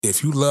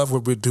If you love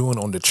what we're doing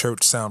on the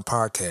Church Sound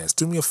Podcast,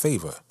 do me a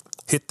favor.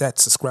 Hit that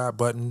subscribe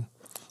button.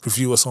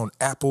 Review us on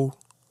Apple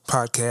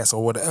Podcasts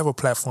or whatever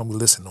platform you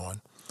listen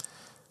on.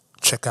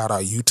 Check out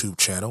our YouTube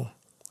channel.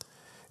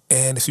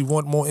 And if you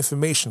want more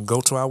information,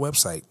 go to our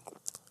website,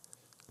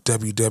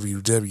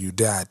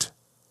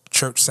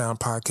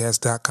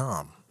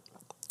 www.churchsoundpodcast.com.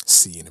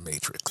 See you in the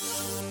Matrix.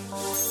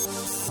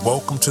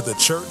 Welcome to the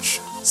Church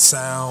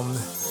Sound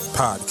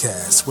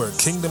Podcast, where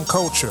kingdom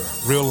culture,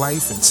 real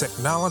life, and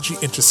technology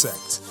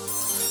intersect.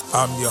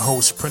 I'm your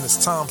host,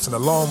 Prentiss Thompson,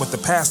 along with the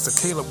pastor,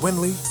 Caleb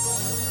Windley.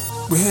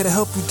 We're here to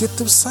help you get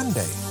through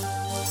Sunday.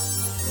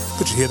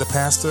 Did you hear the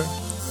pastor?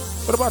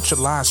 What about your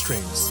live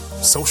streams,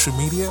 social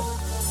media?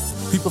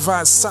 We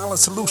provide solid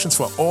solutions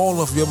for all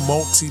of your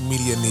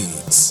multimedia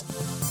needs.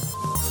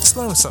 Let's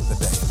learn something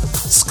today.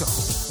 Let's go.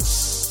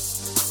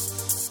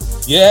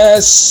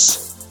 Yes.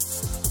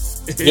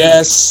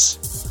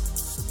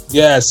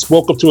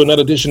 Welcome to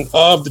another edition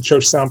of the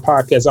Church Sound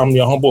Podcast. I'm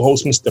your humble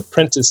host, Mr.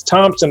 Prentiss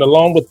Thompson,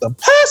 along with the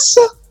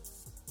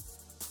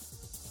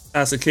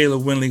Pastor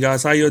Caleb Windley,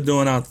 guys. How you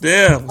doing out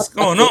there? What's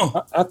going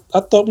on? I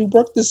thought we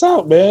worked this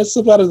out, man.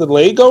 Somebody's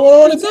delay going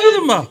on. What are you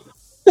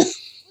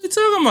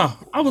talking about?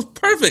 I was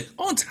perfect,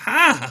 on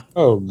time.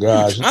 Oh,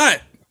 gosh.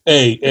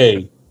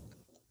 Hey,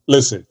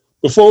 listen,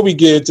 before we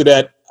get into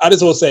that, I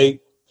just want to say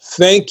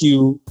thank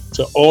you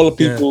to all the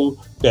people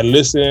that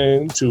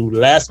listened to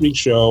last week's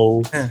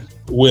show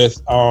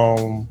with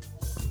our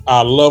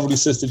lovely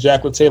sister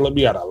Jacqueline Taylor.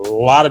 We had a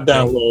lot of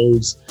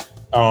downloads.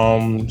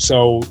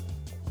 So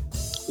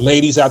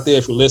ladies out there,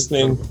 if you're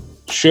listening,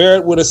 share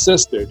it with a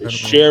sister.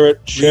 Share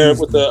it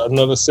with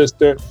another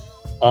sister.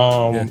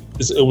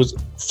 It was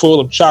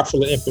chock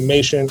full of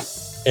information,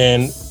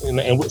 and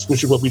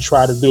which is what we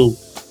try to do.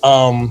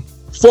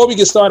 Before we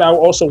get started, I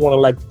also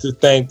want to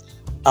thank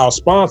our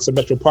sponsor,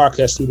 Metro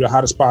Podcast Studio, the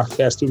hottest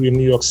podcast studio in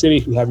New York City.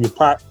 If you have your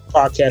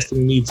podcasting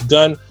needs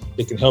done,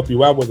 they can help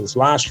you out, whether it's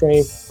live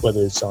stream,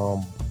 whether it's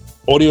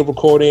audio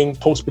recording,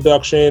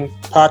 post-production,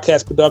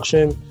 podcast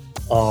production,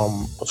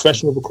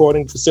 professional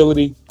recording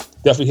facility.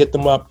 Definitely hit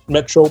them up,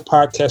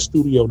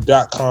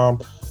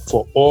 metropodcaststudio.com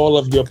for all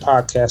of your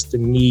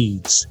podcasting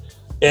needs.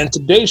 And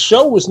today's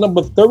show is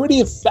number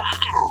 35.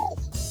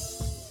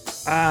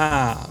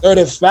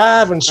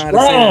 35 and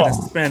strong.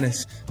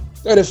 Spanish.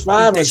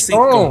 35 and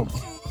strong.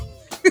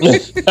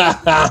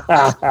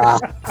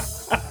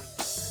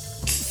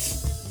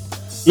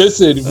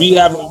 Listen, we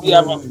have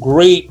a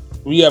great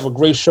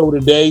show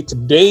today.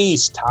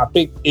 Today's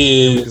topic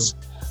is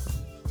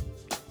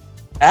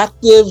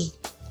active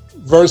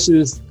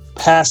versus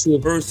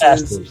passive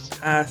pastors.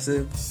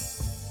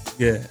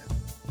 Yeah.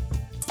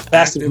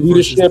 Passive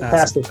leadership,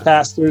 passive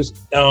pastors.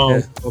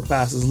 Or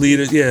pastors,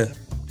 leaders,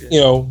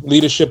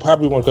 leadership,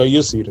 however you want to call it,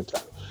 you'll see it in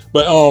time.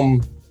 But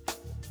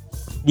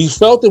we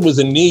felt there was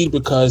a need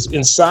because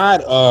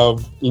inside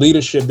of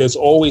leadership, there's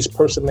always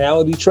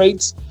personality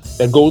traits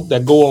that go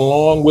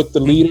along with the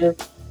leader,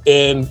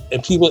 and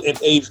people in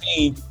AV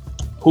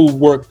who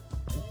work,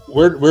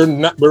 we're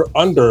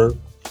under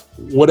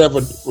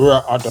whatever, we're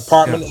our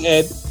department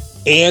head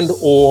and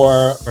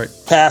or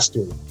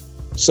pastor.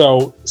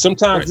 So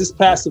sometimes this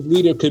passive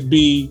leader could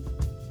be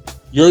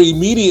your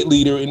immediate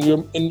leader, and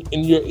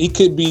he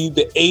could be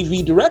the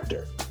AV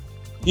director.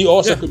 He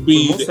also could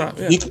be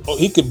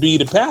he could be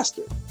the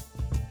pastor,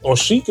 or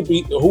she could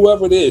be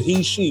whoever it is,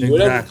 he, she,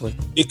 whatever. Exactly.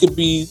 It could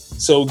be.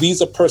 So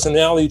these are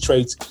personality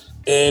traits,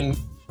 and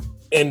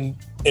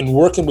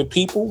working with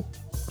people,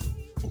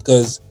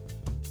 because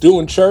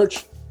doing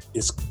church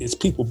is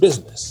people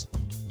business.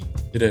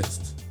 It is.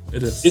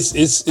 We're in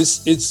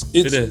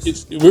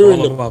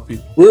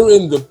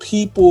the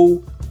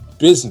people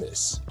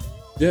business.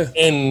 Yeah.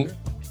 And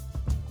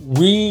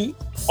we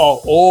are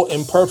all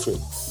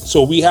imperfect.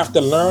 So we have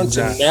to learn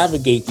to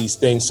navigate these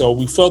things. So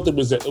we felt it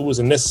was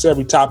a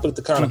necessary topic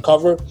to kind of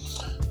cover,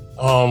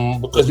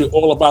 because we're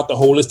all about the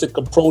holistic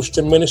approach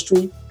to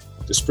ministry,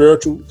 the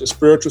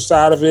spiritual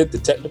side of it, the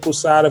technical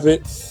side of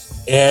it,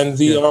 and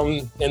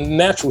the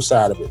natural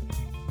side of it.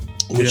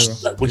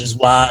 Which is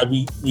why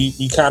we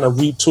kind of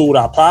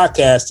retooled our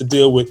podcast to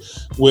deal with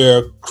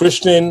where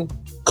Christian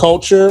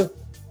culture,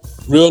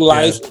 real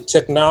life, and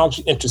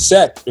technology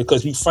intersect,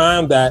 because we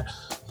found that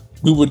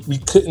we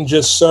couldn't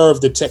just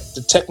serve the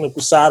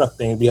technical side of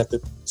things. We have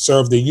to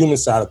serve the human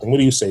side of things. What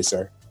do you say,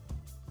 sir?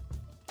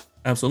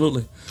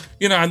 Absolutely.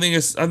 I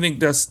think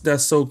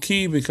that's so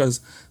key, because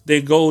they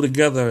go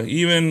together.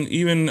 Even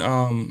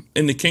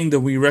in the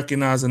kingdom, we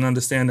recognize and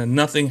understand that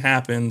nothing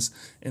happens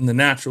in the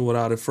natural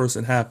without it first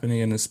happening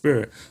in the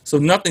spirit. So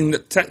nothing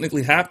that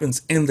technically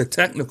happens in the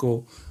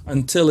technical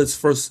until it's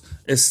first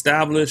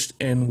established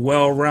and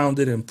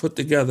well-rounded and put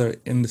together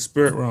in the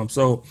spirit realm.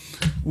 So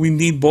we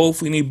need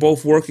both. We need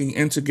both working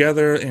in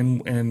together,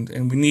 and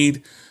we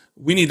need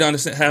to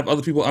understand, have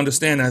other people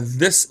understand that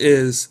this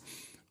is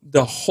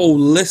the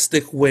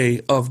holistic way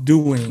of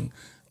doing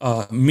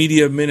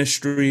media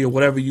ministry, or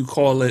whatever you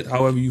call it,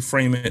 however you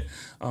frame it.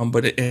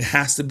 But it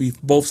has to be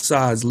both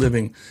sides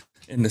living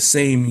in the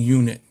same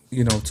unit,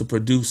 to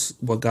produce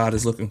what God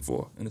is looking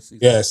for in the season.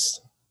 Yes.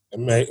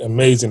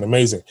 Amazing.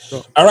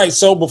 All right,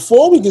 so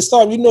before we get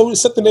started,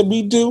 it's something that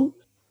we do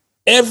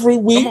every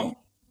week.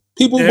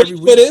 People wait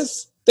for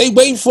this. They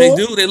wait for it.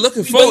 They do. They're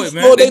looking for it,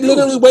 man. They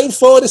literally wait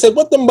for it. They say,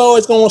 what them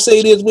boys going to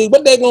say this week?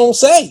 What they going to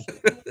say?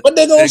 What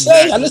they going to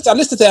say? I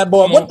listened to that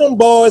boy. What them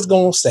boys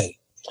going to say?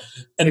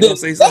 And then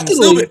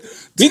secondly,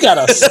 we got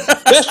a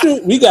special,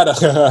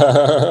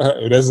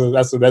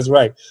 that's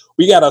right.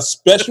 We got a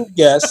special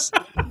guest.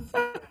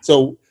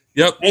 So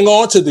hang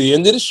on to the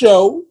end of the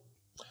show.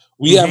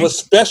 We have a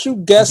special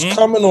guest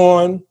coming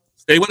on.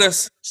 Stay with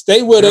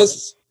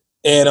us.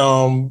 And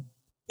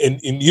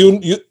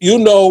you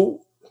know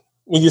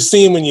when you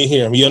see him, when you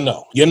hear him, you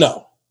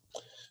know.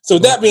 So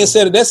that being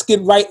said, let's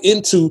get right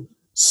into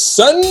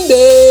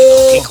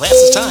Sunday. Okay, class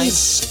is time.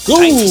 School.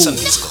 Time for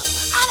Sunday school.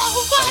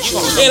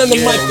 And on the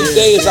mic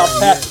today is our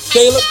pastor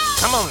Caleb.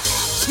 Come on.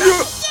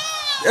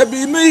 That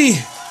be me.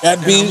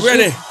 I'm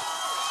ready.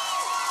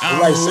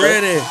 I'm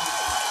ready.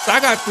 So I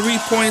got 3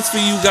 points for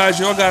you guys.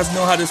 Y'all guys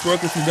know how this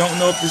works. If you don't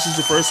know, if this is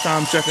your first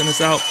time checking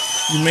us out,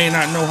 you may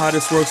not know how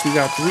this works. We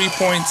got 3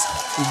 points.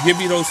 We give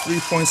you those 3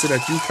 points so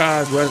that you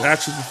guys, well,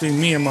 actually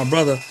between me and my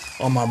brother,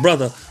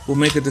 will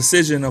make a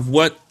decision of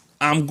what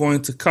I'm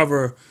going to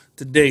cover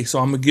today. So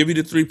I'm going to give you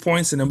the 3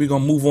 points, and then we're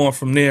going to move on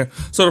from there.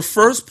 So the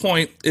first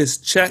point is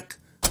check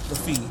the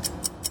feed.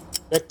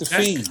 Check the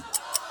feed.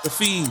 The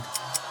feed.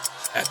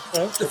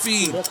 The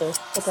feed. Okay.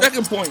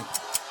 Second point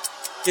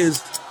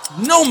is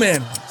no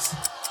manners.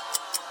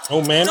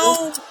 No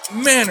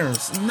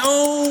manners?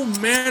 No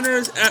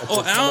manners at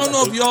all. I don't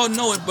know if y'all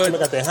know it, but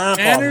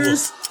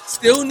manners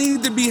still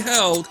need to be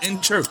held in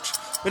church.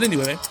 But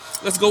anyway,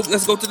 let's go to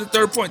the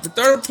third point. The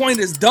third point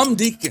is dumb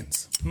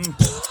deacons.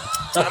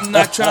 I'm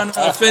not trying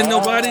to offend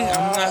nobody.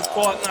 I'm not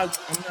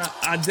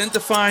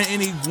identifying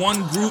any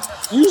one group.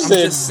 I'm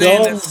just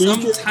saying that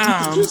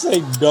sometimes. Did you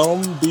say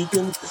dumb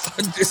deacons?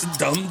 Just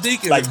dumb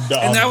deacons. Like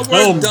dumb. And that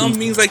word dumb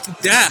means like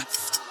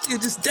daft. You're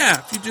just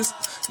daft.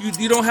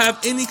 You don't have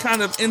any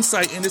kind of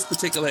insight in this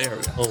particular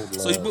area. Oh,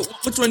 so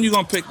which one you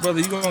gonna pick, brother?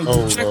 You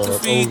gonna check the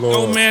feed,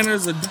 no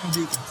manners, or dumb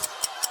deacons?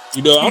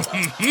 I'm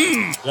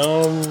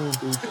dumb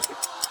deacons.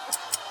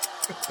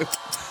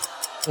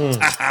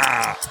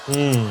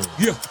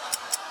 Yeah.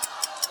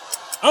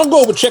 I'm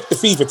going with check the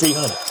feed for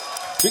 300.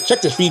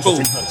 Check the feed for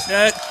 300.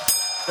 Check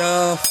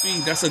the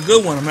feed. That's a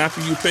good one. I'm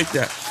happy you picked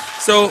that.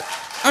 So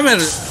I'm at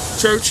a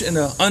church in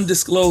an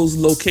undisclosed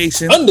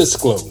location.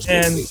 Undisclosed.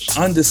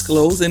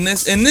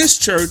 In this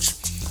church,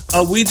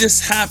 we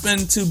just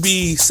happened to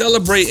be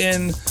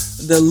celebrating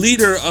the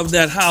leader of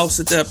that house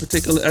at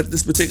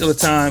this particular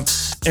time.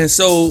 And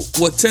so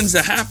what tends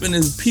to happen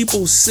is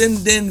people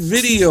send in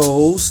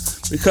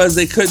videos because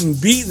they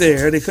couldn't be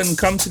there, they couldn't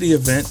come to the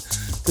event,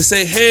 to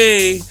say,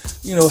 hey,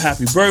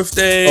 happy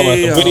birthday, all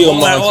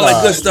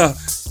that good stuff.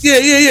 Yeah.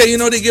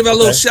 They give a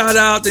little shout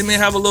out. They may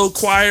have a little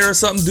choir or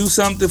something, do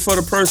something for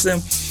the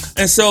person.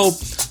 And so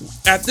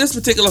at this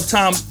particular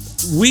time,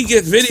 we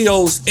get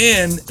videos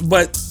in,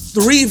 but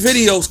 3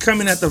 videos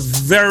coming at the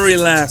very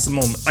last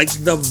moment, like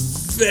the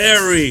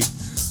very,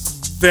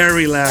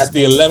 very last. At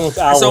the 11th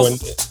hour. So, at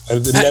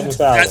the 11th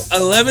hour. At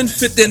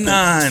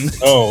 11:59.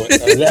 Oh,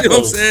 you know what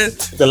I'm saying?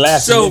 The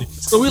last. So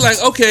we're like,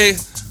 okay,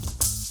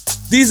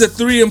 these are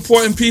 3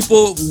 important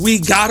people. We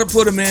gotta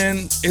put them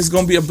in. It's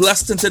gonna be a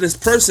blessing to this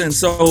person.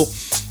 So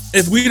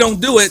if we don't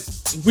do it,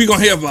 we're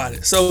gonna hear about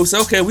it. So it's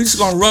okay. We just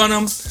gonna run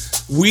them.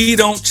 We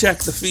don't check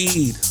the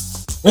feed.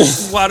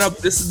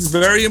 This is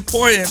very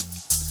important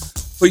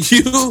for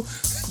you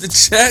to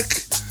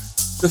check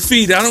the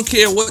feed. I don't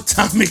care what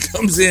time it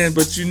comes in,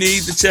 but you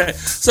need to check.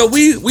 So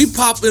we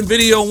pop in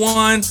video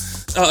 1.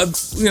 Some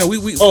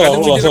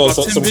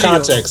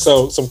context.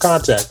 Some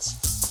context.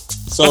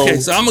 Okay,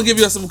 so I'm gonna give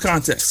you some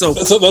context. So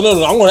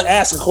no. I'm gonna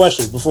ask a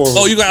question before.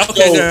 Oh, you got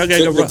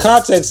okay. The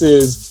context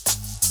is.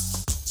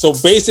 So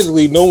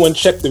basically, no one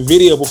checked the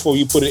video before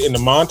you put it in the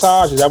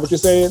montage. Is that what you're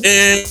saying?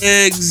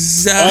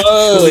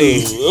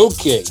 Exactly. Oh,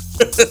 okay.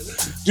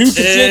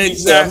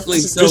 Exactly.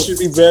 This should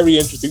be very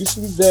interesting. This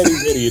should be very,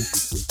 very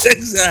interesting.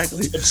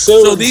 Exactly.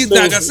 So these,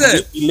 like I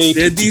said,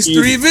 these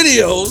 3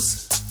 videos.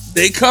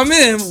 They come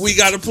in. We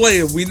got to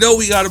play them. We know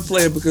we got to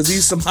play them because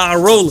these some high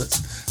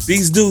rollers.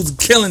 These dudes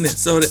killing it.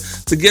 So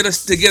to get a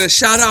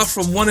shout out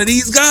from one of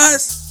these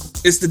guys,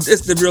 it's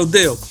the real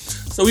deal.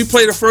 So we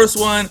play the first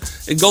one.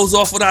 It goes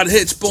off without a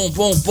hitch. Boom,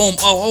 boom, boom.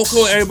 Oh,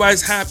 cool.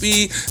 Everybody's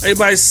happy.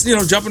 Everybody's,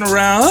 jumping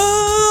around.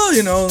 Oh,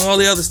 and all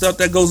the other stuff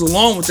that goes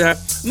along with that.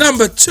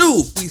 Number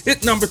 2. We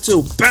hit number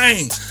 2.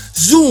 Bang.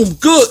 Zoom.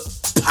 Good.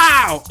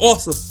 Pow.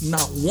 Awesome.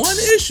 Not one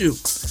issue.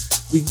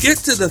 We get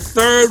to the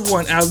third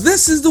one. Now,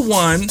 this is the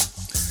one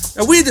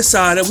that we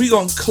decided we're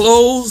going to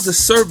close the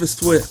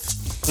service with.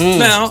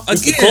 Now,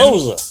 again.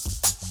 Closer.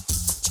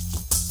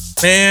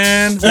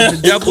 Man, the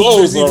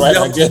devil's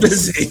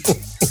busy.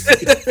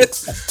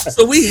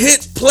 So we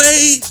hit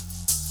play.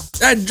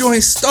 That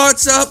joint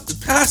starts up. The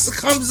pastor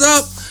comes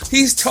up.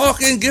 He's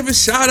talking, giving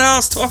shout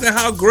outs, talking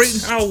how great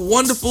and how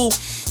wonderful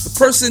the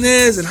person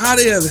is and how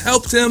they have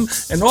helped him.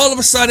 And all of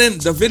a sudden,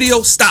 the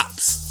video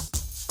stops.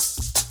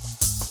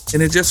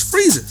 And it just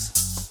freezes.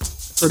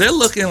 So they're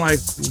looking like,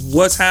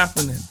 what's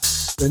happening?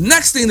 The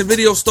next thing, the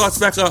video starts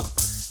back up,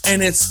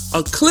 and it's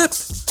a clip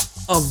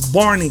of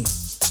Barney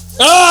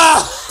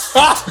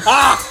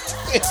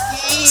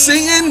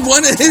singing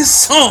one of his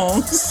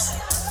songs.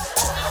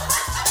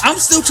 I'm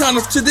still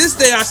trying to this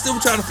day, I still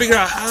trying to figure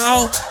out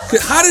how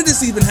did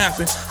this even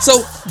happen?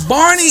 So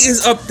Barney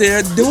is up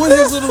there doing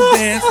his little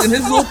dance in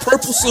his little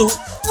purple suit,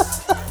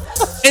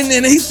 and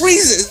then he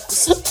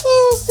freezes.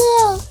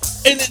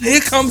 And then here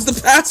comes the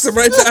pastor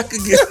right back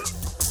again.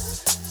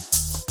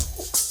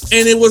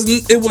 And it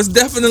was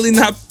definitely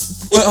not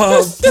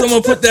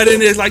someone put that in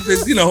there like the,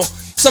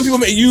 some people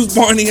may use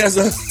Barney as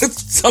a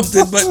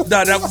something, but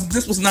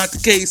this was not the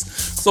case.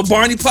 So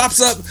Barney pops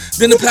up,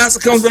 then the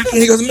pastor comes back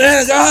and he goes,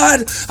 "Man of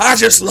God, I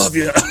just love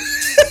you."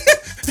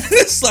 And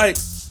it's like,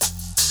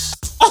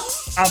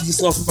 I'm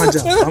just lost my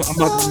job. I'm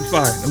about to be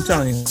fired. I'm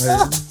telling you.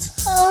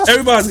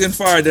 Everybody's getting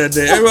fired that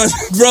day.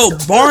 Bro,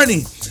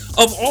 Barney,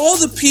 of all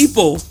the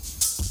people,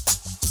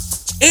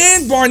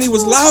 and Barney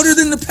was louder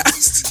than the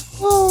pastor.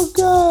 Oh,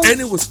 God. And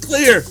it was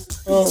clear.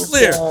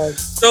 God.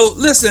 So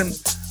listen,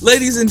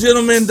 ladies and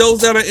gentlemen,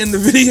 those that are in the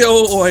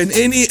video or in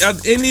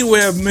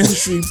anywhere of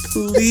ministry,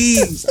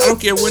 please, I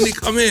don't care when they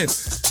come in,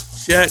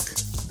 check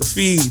the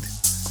feed.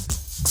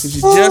 Because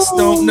you just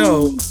don't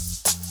know.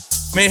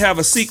 May have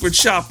a secret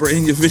shopper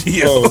in your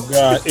video. Oh,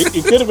 God.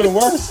 It could have been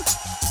worse.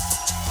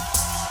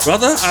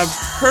 Brother, I've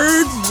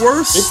heard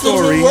worse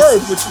stories,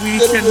 which we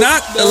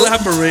cannot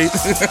elaborate.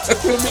 It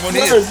could have been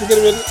worse. It could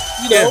have been,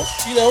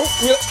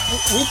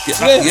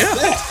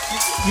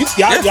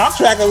 y'all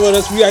tracking with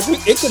us.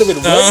 It could have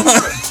been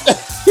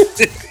worse.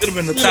 It could have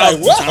been a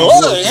thousand times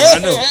worse. I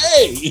know.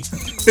 Hey.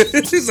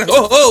 She's like,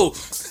 oh.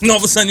 And all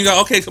of a sudden you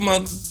go, okay, come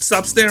on,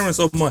 stop staring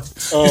so much.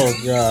 Oh,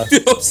 God. You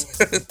know what I'm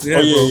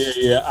saying?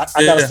 Yeah.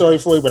 I got a story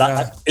for you, but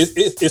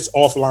it's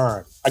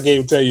offline. I can't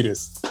even tell you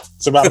this.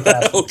 It's about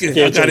that.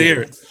 Okay, I gotta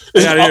hear it.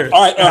 All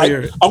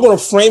right. I'm going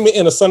to frame it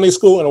in a Sunday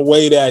school in a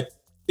way that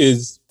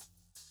is,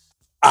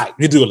 all right,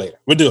 we'll do it later.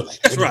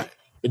 That's right.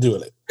 We'll do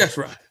it later. That's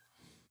right.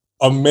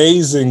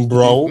 Amazing,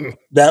 bro.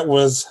 That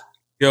was,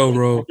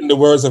 bro. in the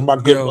words of my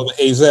good brother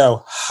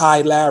Hazel,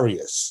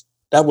 hilarious.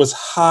 That was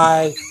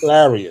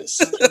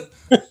hilarious.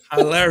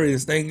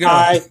 Hilarious, thank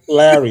God.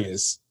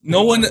 Hilarious.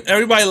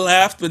 Everybody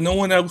laughed, but no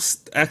one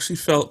else actually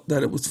felt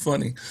that it was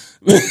funny.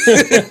 You know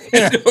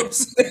what I'm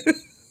saying?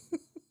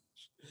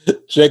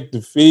 Check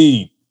the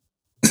feed.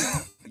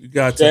 You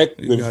got Check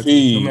the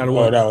feed. No matter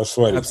what. Oh, that was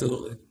funny.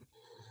 Absolutely.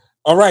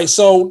 All right,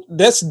 so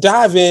let's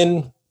dive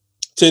in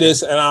to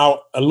this and our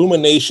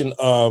illumination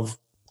of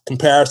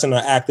comparison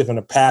of active and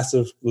a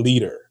passive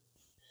leader.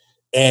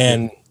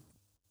 And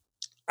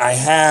I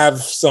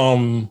have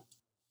some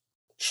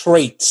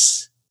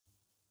traits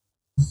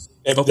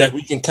that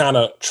we can kind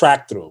of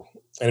track through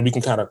and we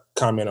can kind of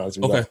comment on as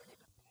we go.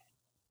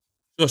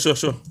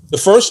 Sure.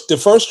 The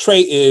first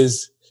trait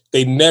is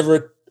they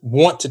never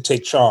want to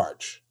take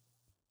charge.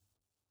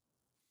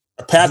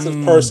 A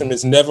passive person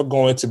is never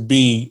going to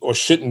be or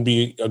shouldn't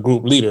be a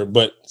group leader,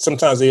 but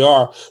sometimes they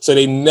are, so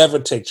they never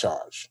take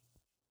charge.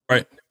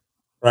 Right.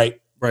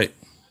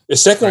 The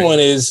second one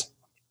is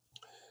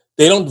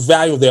they don't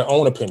value their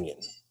own opinion.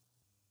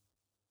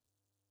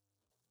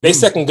 They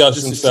second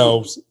guess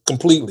themselves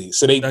completely,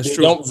 so they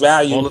don't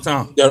value all the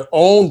time. their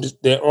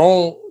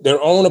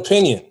own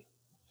opinion.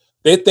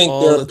 They think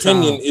their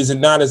opinion is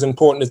not as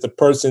important as the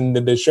person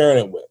that they're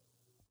sharing it with.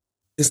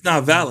 It's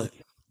not valid.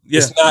 Yeah,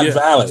 it's not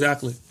valid.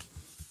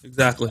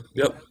 Exactly.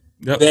 Yep.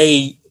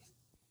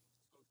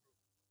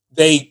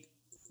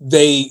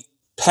 They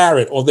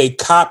parrot or they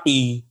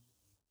copy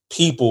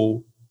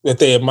people that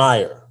they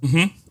admire.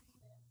 Mm-hmm.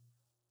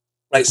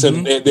 Right. So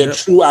their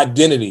true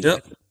identity.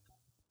 Yep.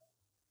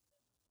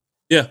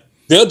 Yeah.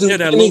 They'll do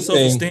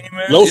anything.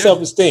 Low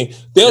self-esteem.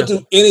 They'll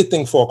do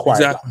anything for a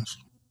quiet life.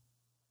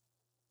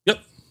 Yep.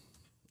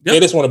 They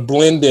just want to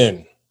blend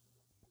in.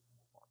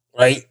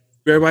 Right.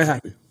 Everybody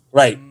happy.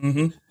 Right.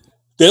 Mm-hmm.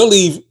 They'll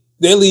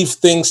leave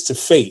things to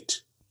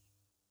fate.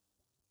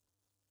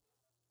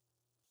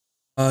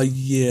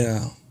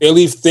 Yeah. They'll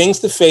leave things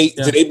to fate.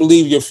 Yeah. So they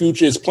believe your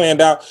future is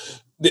planned out.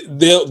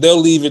 They'll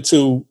leave it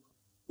to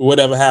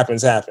whatever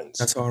happens.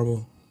 That's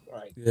horrible.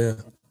 Right. Yeah.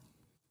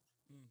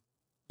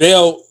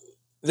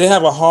 They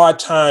have a hard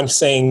time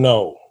saying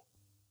no.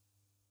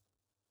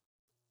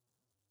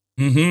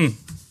 Mm-hmm.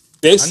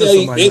 They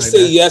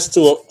say yes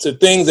to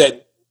things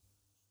that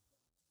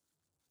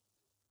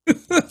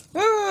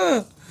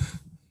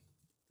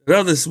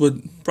others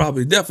would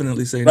probably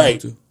definitely say no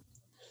to.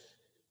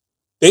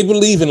 They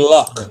believe in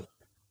luck,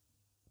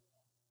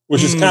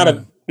 which is kind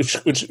of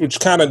which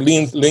kind of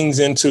leans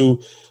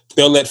into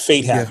they'll let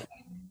fate happen. Yeah.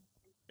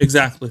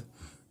 Exactly.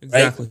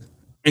 Right?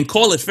 And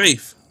call it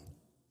faith.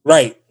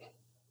 Right.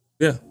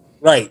 Yeah.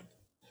 Right.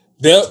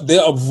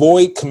 They'll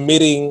avoid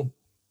committing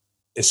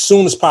as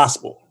soon as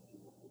possible.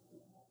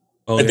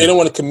 They don't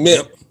want to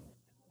commit. Yep.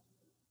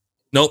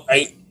 Nope.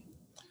 Right.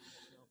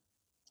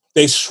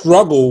 They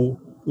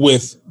struggle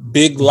with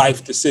big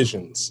life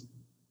decisions.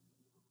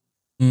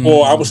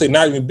 Or I would say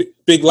not even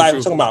big life.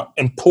 I'm talking about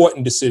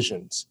important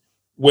decisions.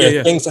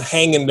 where things are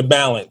hanging in the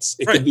balance.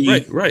 It could be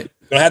right. It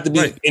don't have to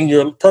be in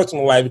your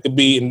personal life. It could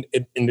be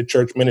in the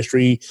church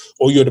ministry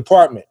or your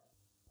department.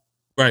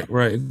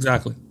 Right,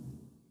 exactly.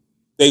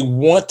 They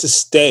want to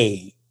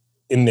stay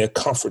in their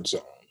comfort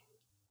zone.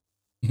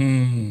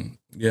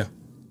 Yeah.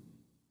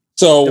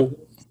 So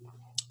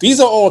these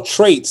are all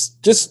traits,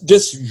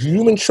 just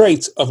human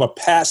traits of a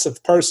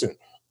passive person.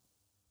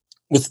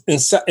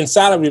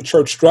 Inside of your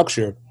church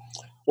structure,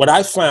 what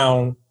I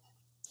find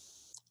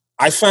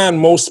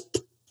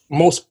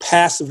most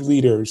passive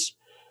leaders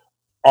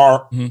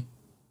are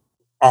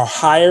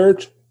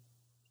hired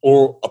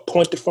or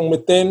appointed from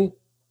within.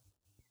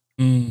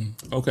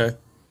 Okay.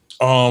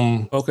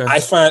 I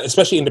find,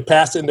 especially in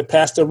the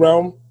pastor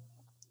realm,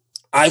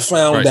 I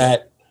found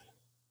that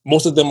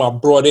most of them are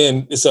brought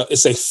in. It's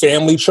a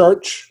family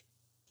church.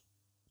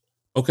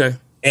 Okay.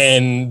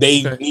 And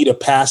they need a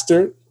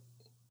pastor,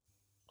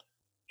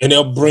 and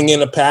they'll bring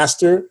in a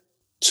pastor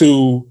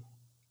to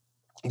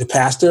the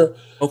pastor.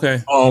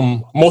 Okay.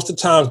 Most of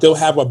the times they'll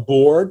have a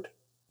board.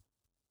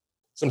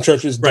 Some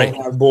churches don't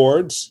have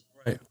boards.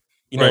 Right.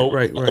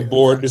 A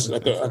board is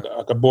like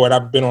a board.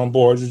 I've been on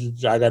boards.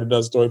 I got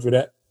another story for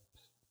that.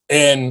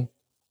 And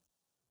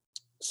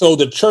so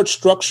the church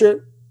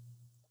structure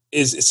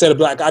is set up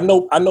like I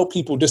know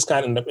people this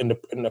kind in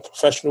the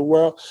professional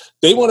world.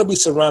 They want to be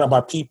surrounded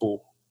by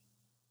people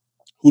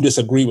who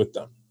disagree with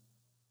them.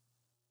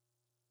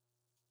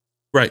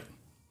 Right.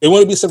 They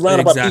want to be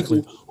surrounded by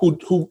people who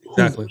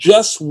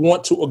just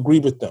want to agree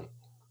with them.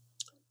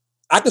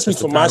 I can speak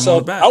for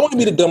myself. I want to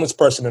be the dumbest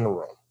person in the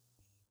room.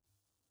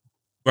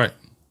 Right.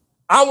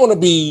 I want to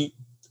be.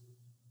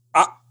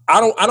 I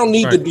don't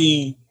need to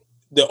be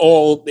the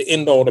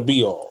end all, the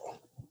be all.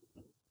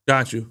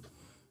 Got you.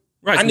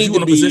 Right. I need you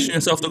want to position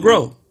yourself to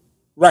grow.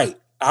 Right.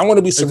 I want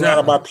to be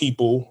surrounded by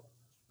people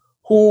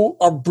who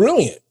are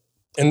brilliant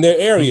in their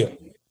area.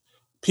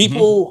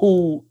 People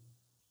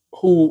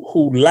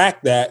who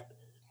lack that.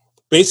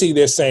 Basically,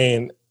 they're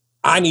saying,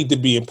 "I need to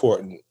be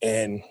important,"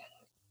 and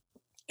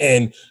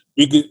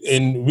we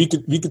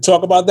could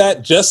talk about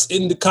that just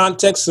in the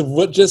context of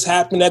what just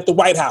happened at the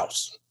White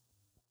House.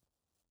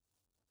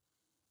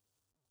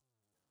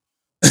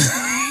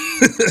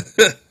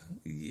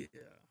 Yeah.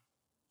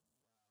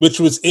 Which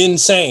was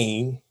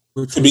insane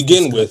to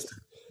begin with.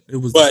 It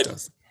was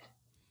disgusting.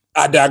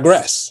 I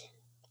digress.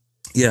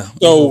 Yeah.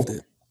 So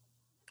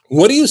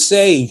what do you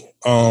say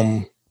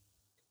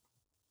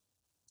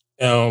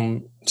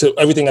to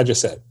everything I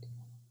just said?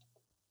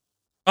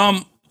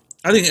 I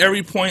think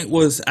every point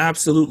was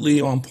absolutely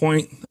on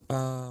point.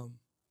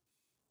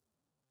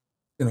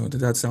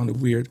 That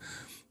sounded weird.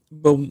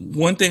 But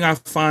one thing I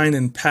find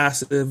in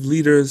passive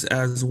leaders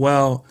as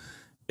well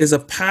is a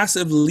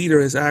passive leader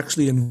is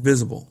actually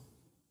invisible.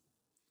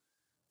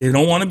 They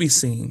don't want to be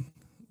seen.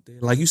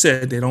 Like you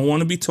said, they don't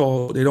want to be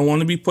told. They don't want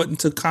to be put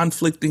into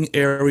conflicting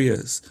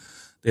areas.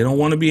 They don't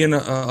want to be in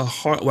a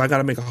hard, I got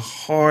to make a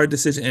hard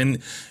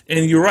decision.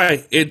 And you're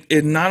right.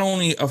 It not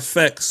only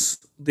affects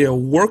their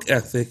work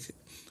ethic,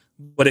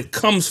 but it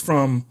comes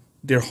from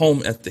their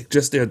home ethic,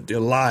 just their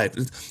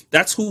lives.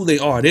 That's who they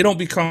are. They don't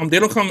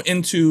come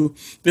into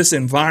this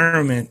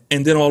environment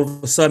and then all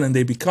of a sudden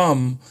they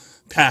become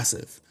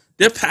passive.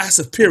 They're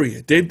passive,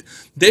 period.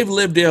 They've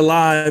lived their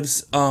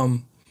lives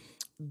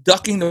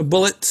ducking the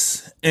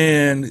bullets,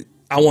 and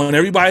I want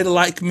everybody to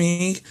like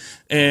me.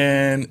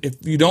 And if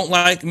you don't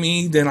like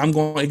me, then I'm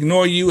going to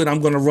ignore you and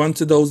I'm going to run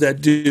to those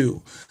that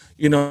do.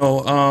 I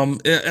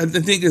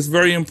think it's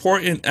very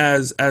important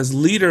as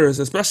leaders,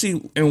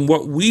 especially in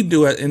what we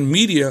do in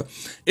media.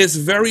 It's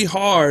very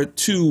hard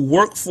to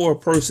work for a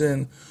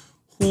person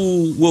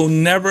who will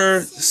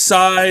never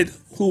side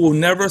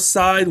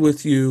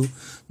with you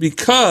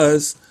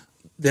because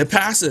they're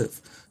passive.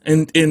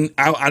 And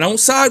I don't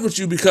side with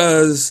you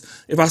because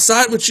if I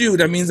side with you,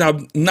 that means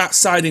I'm not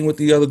siding with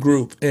the other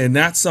group, and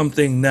that's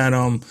something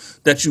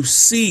that you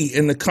see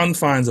in the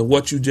confines of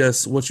what you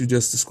just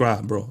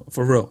described, bro.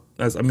 For real,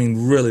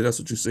 really, that's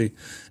what you see,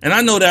 and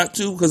I know that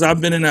too because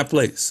I've been in that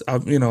place. I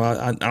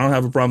don't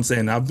have a problem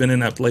saying that. I've been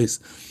in that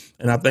place,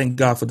 and I thank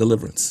God for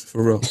deliverance,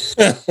 for real.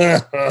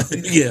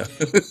 Yeah.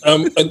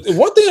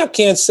 One thing I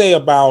can't say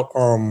about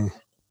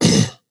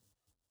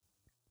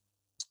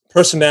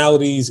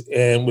personalities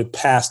and with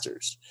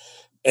pastors,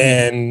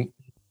 and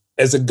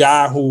as a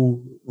guy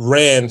who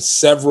ran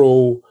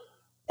several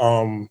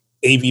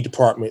AV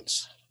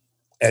departments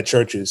at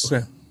churches,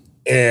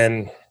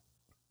 and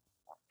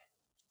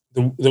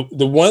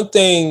the one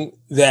thing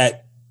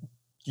that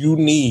you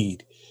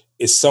need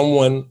is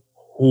someone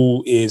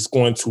who is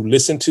going to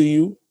listen to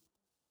you,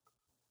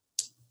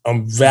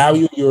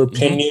 value your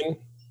opinion,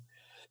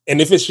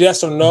 and if it's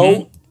yes or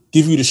no,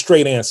 give you the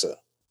straight answer.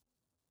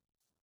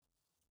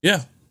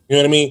 Yeah. You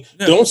know what I mean?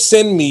 Yeah. Don't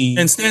send me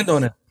and stand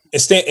on it.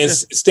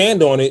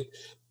 Stand on it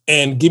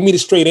and give me the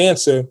straight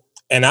answer,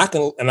 and I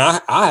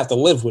have to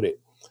live with it.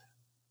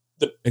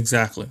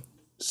 Exactly.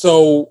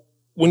 So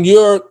when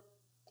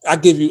I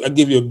give you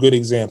a good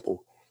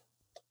example.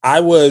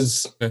 I'm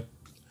going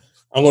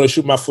to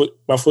shoot my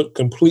foot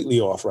completely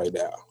off right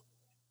now.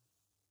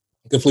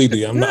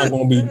 Completely. I'm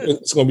going to be.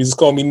 It's going to be. Just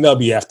call me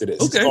Nubby after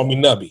this. Okay. Just call me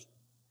Nubby.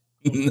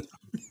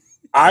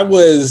 I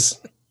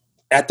was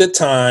at the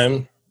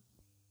time.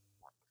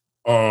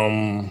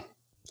 I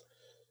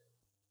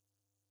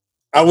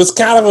was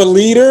kind of a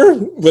leader,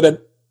 but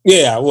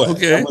I was.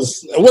 Okay. I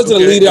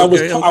wasn't a leader. I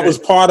was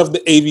part of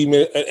the AV,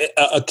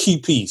 a key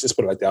piece. Let's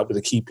put it like that. I was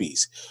a key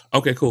piece.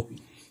 Okay, cool.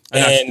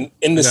 And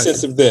in the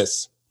sense of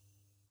this,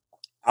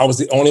 I was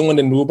the only one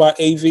that knew about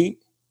AV,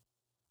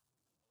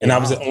 and I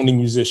was the only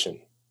musician.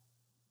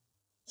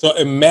 So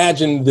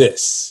imagine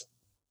this.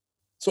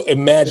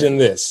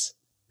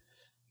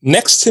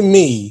 Next to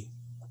me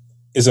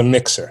is a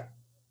mixer.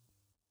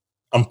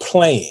 I'm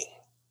playing.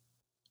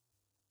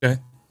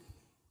 Okay.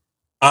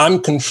 I'm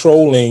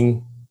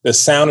controlling the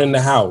sound in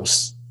the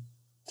house,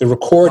 the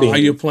recording. Are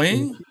you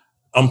playing?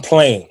 I'm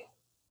playing.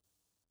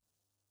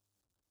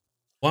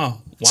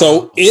 Wow.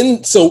 So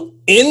in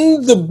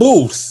the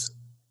booth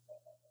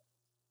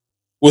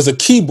was a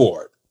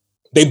keyboard.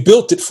 They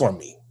built it for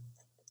me.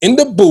 In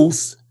the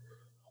booth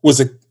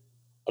was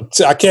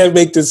I can't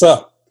make this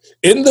up.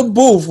 In the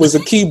booth was a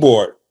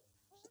keyboard.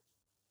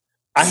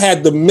 I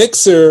had the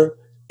mixer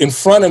in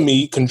front of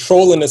me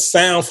controlling the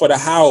sound for the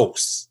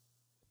house.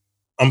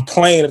 I'm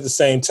playing at the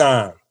same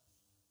time.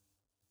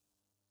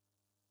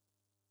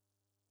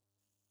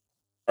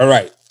 All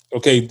right.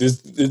 Okay.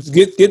 Just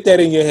get that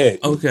in your head.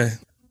 Okay.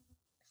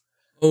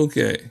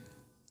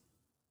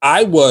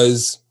 I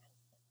was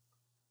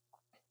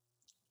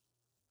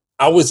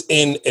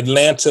in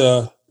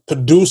Atlanta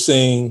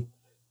producing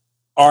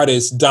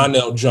artist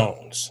Donnell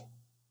Jones.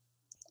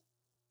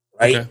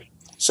 Right? Okay.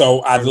 So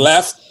I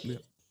left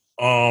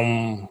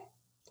early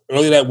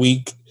that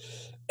week,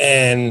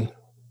 and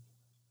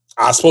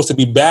I was supposed to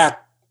be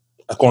back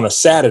like on a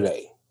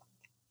Saturday.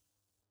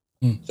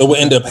 So what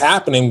ended up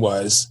happening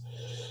was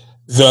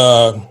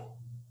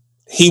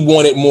he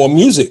wanted more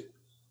music.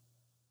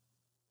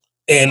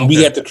 And we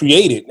had to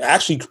create it.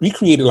 Actually, we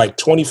created like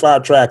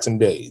 25 tracks in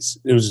days.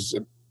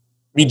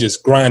 We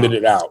just grinded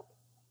it out.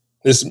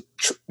 This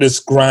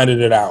grinded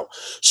it out.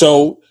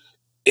 So,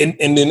 and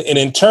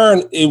in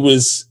turn, it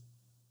was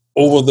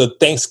over the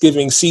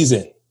Thanksgiving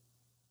season.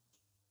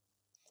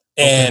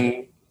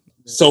 And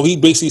so he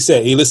basically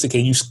said, "Hey, listen,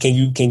 can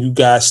you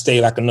guys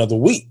stay like another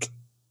week?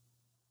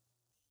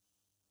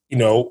 You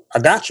know, I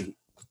got you."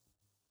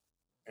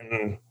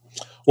 And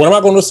what am I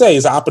going to say?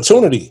 It's an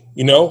opportunity,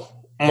 you know.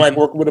 I'm like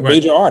working with a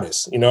major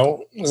artist, you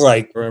know. It's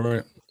like,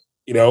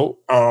 you know,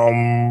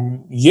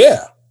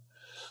 yeah.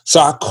 So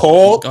I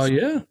called. Oh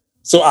yeah.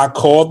 So I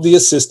called the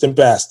assistant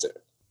pastor.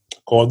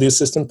 I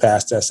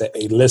said,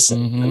 "Hey,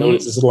 listen, I know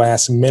this is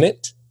last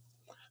minute,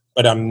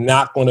 but I'm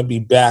not going to be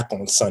back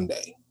on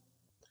Sunday."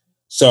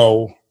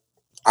 So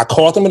I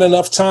called them in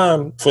enough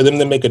time for them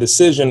to make a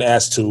decision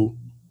as to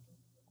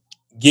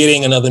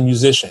getting another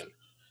musician.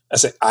 I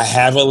said, "I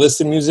have a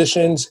list of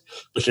musicians,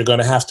 but you're going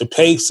to have to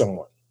pay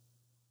someone.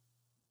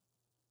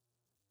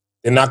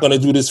 They're not going to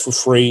do this for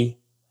free.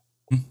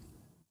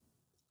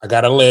 I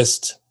got a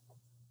list.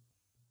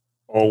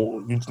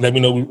 Or let me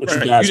know what you guys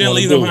want to do." You didn't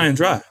leave them high and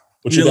dry.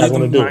 What you guys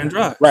want to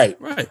do? Right.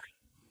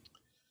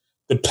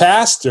 The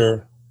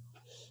pastor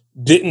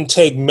didn't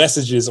take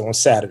messages on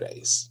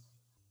Saturdays.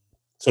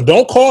 So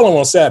don't call him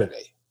on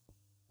Saturday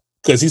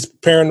because he's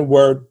preparing the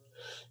word.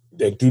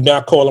 They do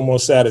not call him on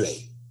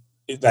Saturday.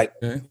 It's like,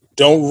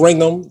 don't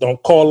ring him.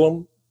 Don't call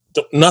him.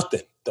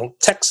 Nothing. Don't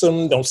text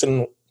him. Don't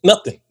send him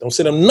nothing. Don't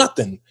send him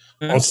nothing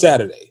on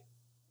Saturday.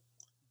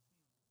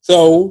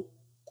 So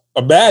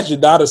imagine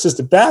now the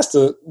assistant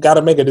pastor got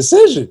to make a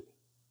decision.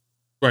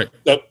 Right.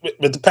 But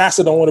the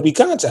pastor don't want to be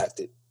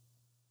contacted.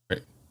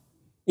 Right.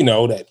 You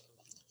know, that,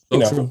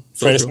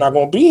 Prentiss not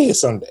going to be here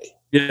Sunday.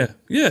 Yeah.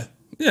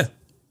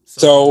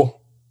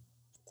 So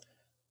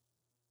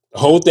the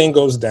whole thing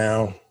goes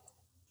down.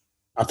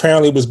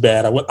 Apparently it was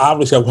bad.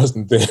 Obviously I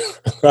wasn't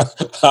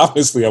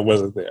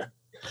there.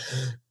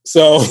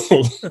 So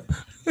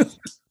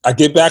I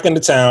get back into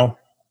town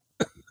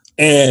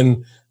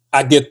and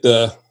I get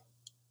their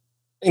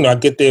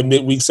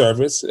midweek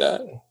service.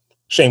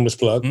 Shameless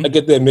plug. I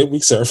get their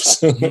midweek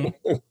service and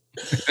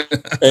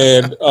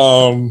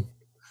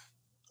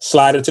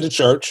slide into the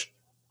church,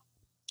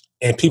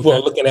 and people are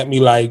looking at me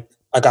like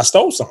I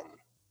stole something.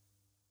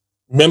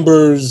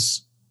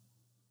 Members,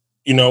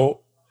 and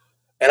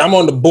I'm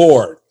on the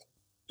board.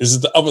 This is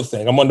the other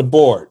thing. I'm on the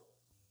board.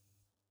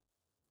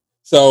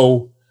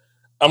 So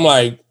I'm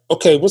like,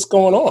 okay, what's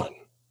going on?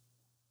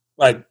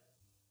 Like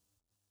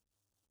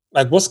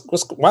what's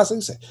why is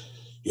he saying,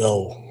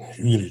 "Yo,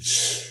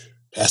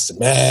 that's the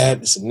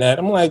mad, this and that."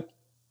 I'm like,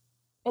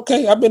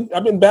 okay, I've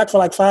been back for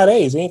like 5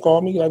 days. He ain't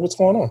called me. Like, what's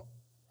going on?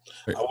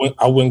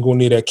 I wouldn't go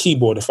near that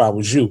keyboard if I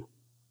was you.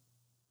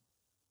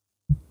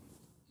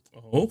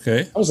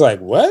 Okay. I was like,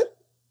 what?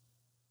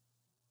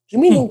 You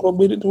mean don't go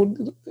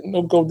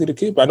to the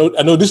keyboard?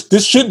 I know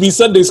this should be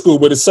Sunday school,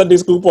 but it's Sunday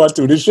school part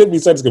 2. This should be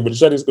Sunday school, but it's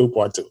Sunday school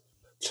part 2.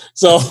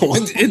 So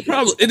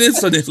it is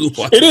Sunday school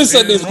part 2. It is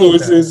Sunday school.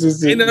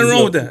 Ain't nothing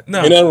wrong with that. No.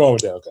 Ain't nothing wrong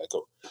with that. Okay,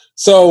 cool.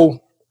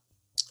 So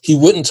he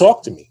wouldn't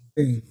talk to me.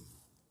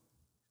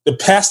 The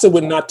pastor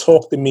would not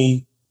talk to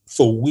me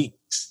for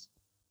weeks.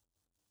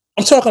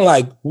 I'm talking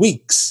like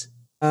weeks.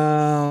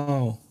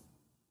 Oh.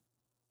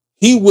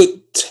 He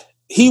would,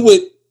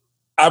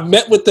 I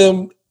met with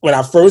him when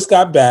I first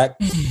got back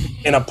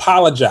and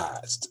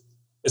apologized.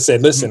 I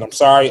said, listen, I'm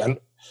sorry.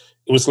 It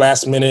was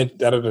last minute,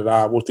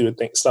 We'll do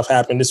the stuff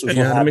happened. This was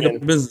what happened.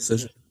 Make a business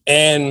decision.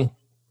 And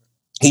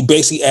he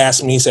basically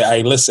asked me, he said,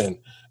 hey, listen,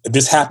 if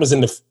this happens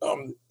in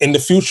the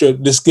future,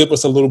 just give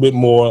us a little bit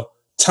more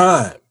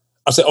time.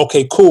 I said,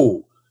 okay,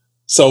 cool.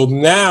 So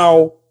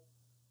now,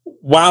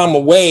 while I'm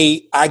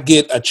away, I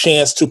get a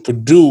chance to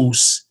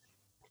produce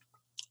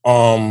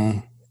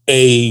a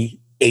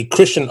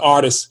Christian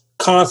artist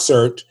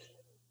concert,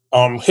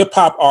 hip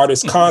hop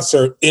artist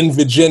concert in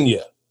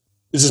Virginia.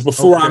 This is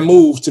before I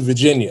moved to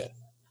Virginia.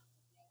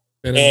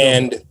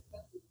 And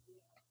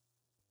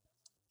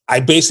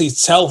I basically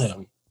tell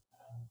him,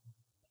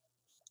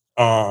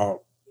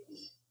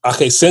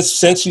 okay,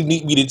 since you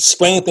need me to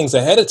explain things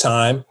ahead of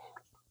time,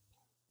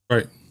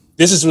 right?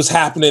 This is what's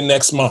happening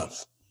next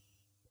month.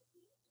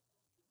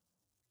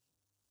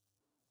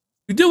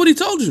 You did what he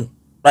told you,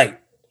 right?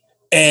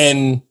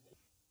 And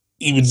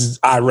he was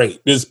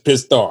irate, just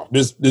pissed off,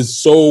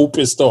 just so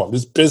pissed off,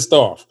 just pissed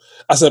off.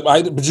 I said,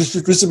 but this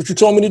is what you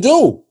told me to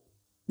do.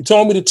 You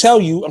told me to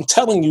tell you. I'm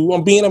telling you.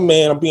 I'm being a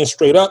man. I'm being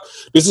straight up.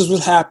 This is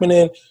what's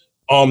happening.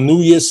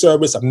 New Year's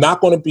service. I'm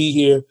not going to be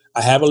here.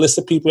 I have a list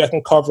of people I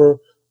can cover.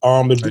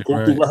 If you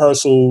go through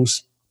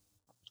rehearsals,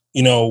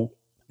 you're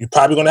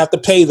probably going to have to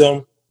pay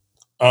them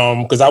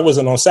because I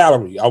wasn't on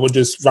salary. I was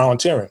just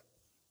volunteering.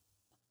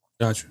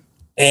 Gotcha.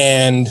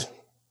 And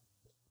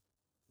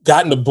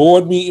got in the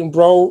board meeting,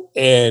 bro,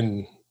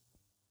 and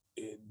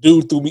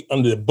dude threw me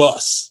under the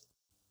bus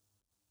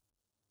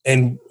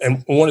and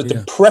wanted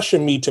to pressure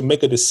me to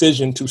make a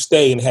decision to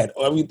stay, and had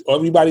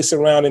everybody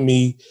surrounding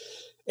me.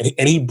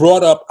 And he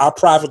brought up our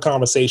private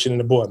conversation in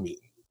the board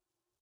meeting.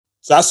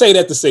 So I say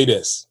that to say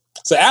this.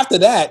 So after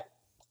that,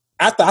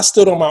 after I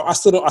stood on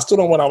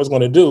what I was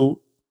going to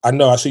do, I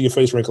know I see your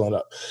face wrinkling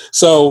up.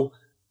 So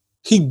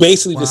he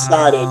basically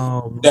decided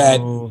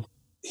that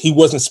he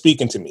wasn't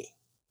speaking to me.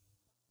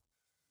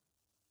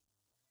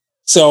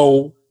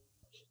 So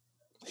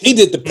he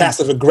did the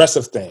passive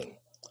aggressive thing.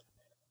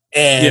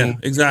 And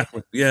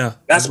exactly. Yeah.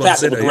 That's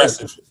passive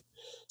aggressive.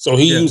 So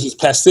he uses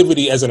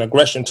passivity as an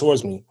aggression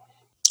towards me.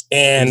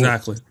 And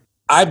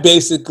I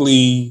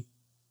basically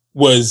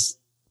was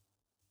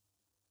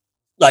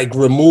like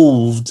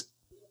removed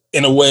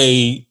in a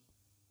way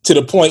to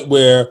the point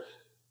where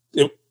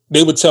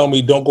they would tell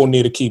me, don't go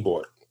near the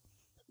keyboard.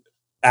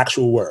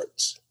 Actual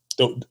words.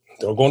 Don't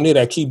go near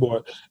that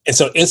keyboard. And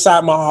so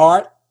inside my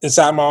heart,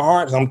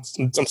 I'm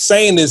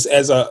saying this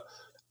as a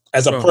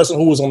person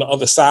who was on the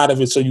other side of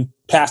it, so you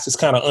pastors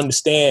kind of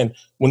understand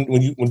when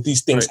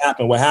these things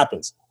happen, what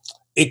happens.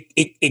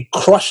 It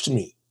crushed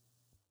me.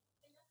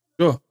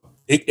 Sure.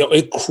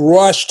 It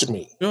crushed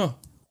me. Sure.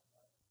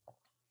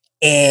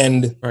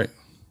 And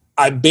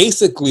I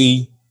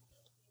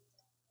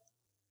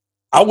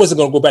wasn't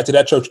going to go back to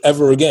that church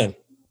ever again.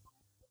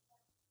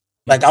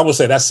 Like I would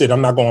say, that's it.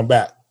 I'm not going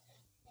back.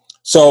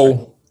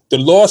 So the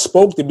Lord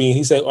spoke to me.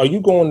 He said, are you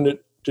going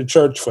to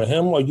church for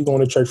him, or are you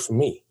going to church for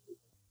me?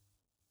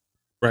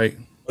 Right.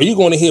 Are you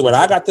going to hear what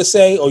I got to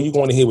say, or are you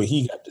going to hear what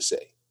he got to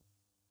say?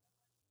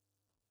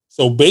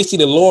 So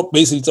basically, the Lord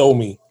basically told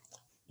me,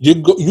 you're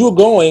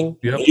going, and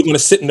you're going to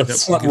sit in the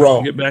front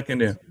row. Get back in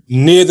there.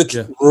 Near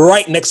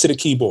right next to the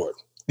keyboard.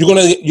 You're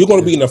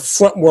gonna be in the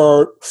front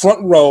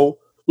row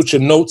with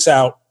your notes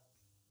out,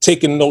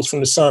 taking notes from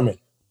the sermon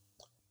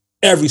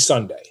every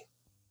Sunday.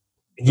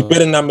 You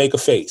better not make a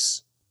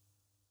face.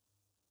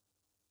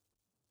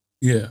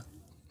 Yeah.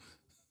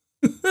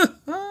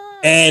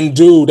 And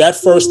dude, that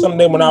first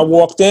Sunday when I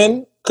walked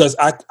in, because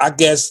I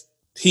guess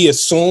he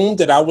assumed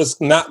that I was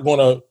not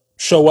gonna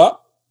show up.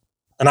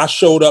 And I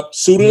showed up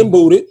suited and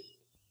booted.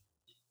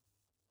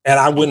 And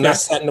I went and I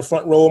sat in the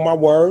front row of my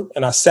word,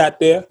 and I sat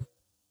there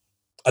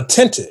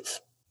attentive,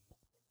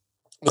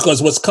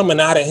 because what's coming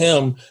out of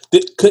him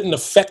couldn't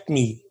affect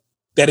me,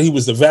 that he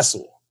was the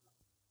vessel.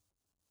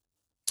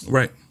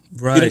 Right.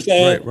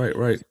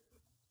 That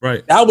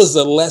was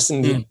a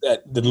lesson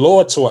that the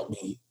Lord taught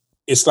me.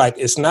 It's like,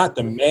 it's not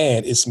the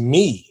man, it's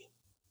me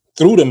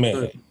through the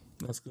man.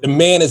 That's good. The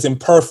man is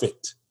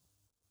imperfect.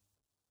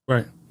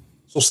 Right.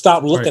 So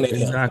stop looking at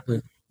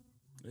him.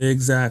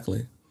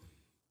 Exactly.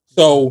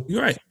 So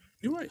You're right.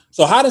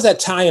 So how does that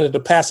tie into the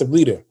passive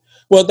leader?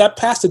 Well, that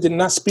pastor did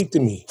not speak to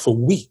me for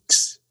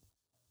weeks.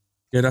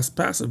 Yeah, that's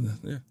passive.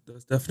 Yeah,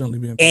 that's definitely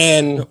being passive.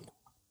 And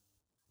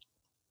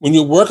when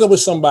you're working with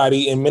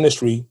somebody in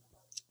ministry,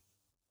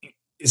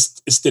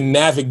 it's the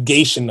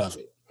navigation of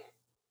it.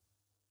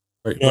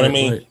 Right, you know what I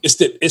mean? Right.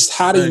 It's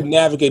how do you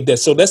navigate that?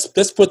 So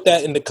let's put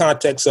that in the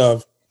context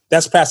of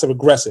that's passive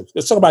aggressive.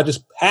 Let's talk about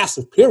just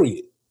passive,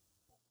 period.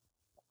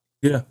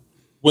 Yeah.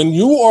 When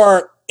you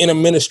are in a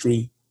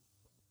ministry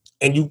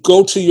and you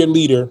go to your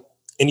leader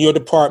in your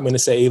department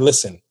and say, hey,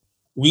 listen,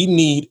 we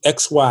need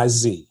X, Y,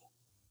 Z.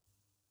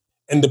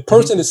 And the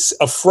person is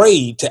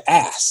afraid to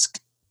ask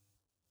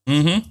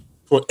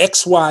for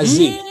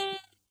XYZ.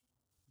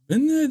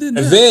 Been there, did And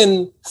that.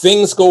 then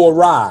things go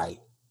awry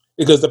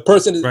because the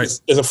person Right.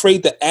 is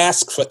afraid to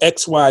ask for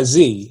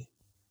XYZ.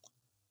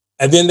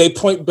 And then they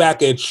point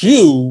back at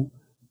you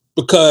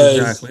because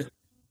Exactly.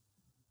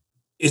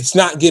 it's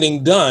not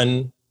getting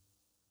done.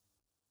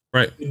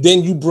 Right.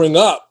 Then you bring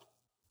up,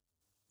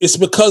 it's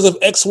because of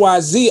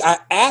XYZ. I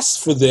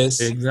asked for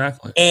this.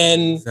 Exactly.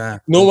 And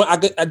no one,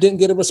 I didn't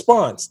get a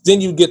response.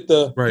 Then you get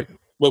the, right.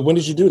 Well, when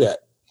did you do that?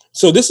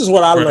 So this is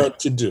what I learned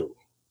to do.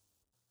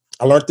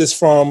 I learned this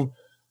from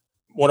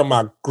one of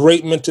my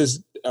great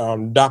mentors,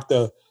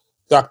 Dr.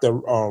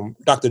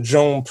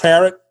 Joan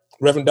Parrott,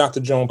 Reverend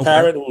Dr. Joan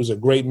Parrott, who was a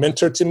great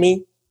mentor to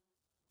me.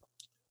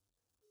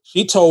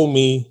 She told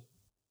me,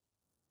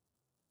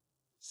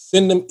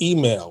 send them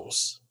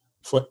emails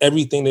for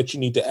everything that you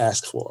need to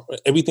ask for,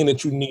 everything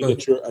that you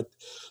need.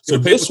 So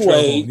this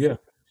way,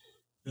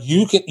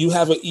 you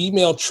have an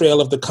email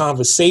trail of the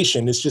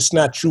conversation. It's just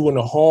not you in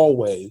the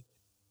hallway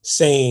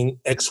saying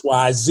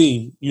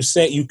XYZ.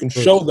 You can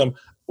show them,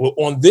 well,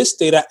 on this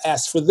date I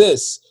asked for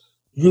this.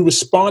 You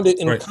responded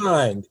in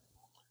kind.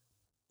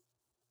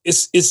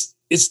 It's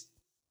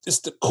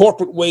the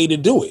corporate way to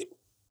do it,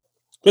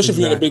 especially if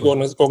you're in a big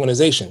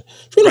organization.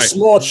 If you're in a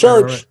small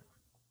church,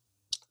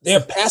 there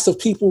are passive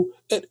people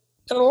at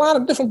a lot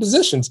of different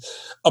positions.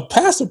 A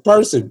passive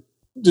person,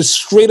 just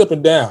straight up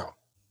and down,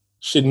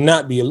 should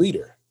not be a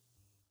leader.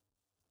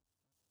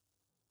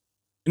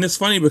 And it's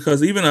funny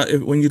because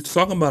even when you're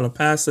talking about a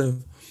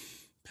passive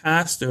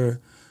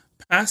pastor,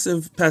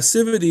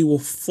 passivity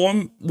will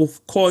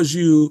cause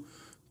you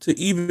to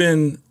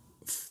even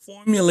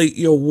formulate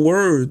your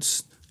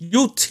words.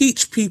 You'll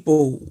teach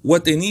people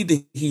what they need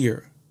to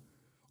hear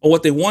or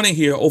what they want to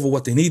hear over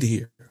what they need to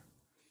hear.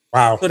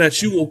 Wow. So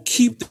that you will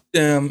keep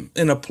them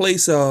in a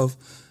place of,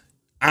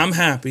 I'm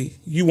happy.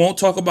 You won't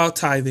talk about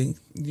tithing.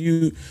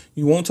 You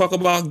won't talk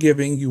about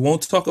giving. You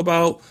won't talk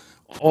about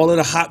all of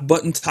the hot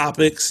button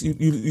topics.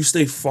 You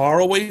stay far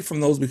away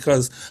from those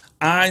because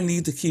I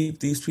need to keep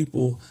these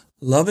people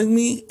loving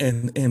me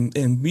and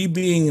me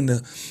being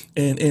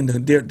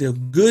in their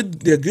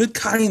good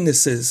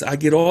kindnesses. I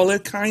get all their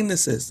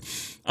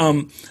kindnesses.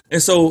 And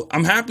so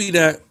I'm happy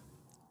that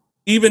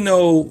even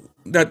though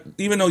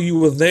you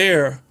were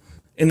there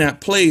in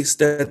that place,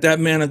 that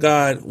man of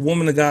God,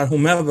 woman of God,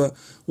 whomever,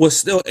 was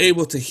still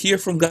able to hear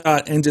from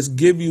God and just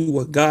give you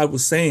what God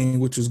was saying,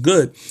 which was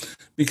good,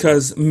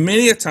 because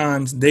many a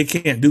times they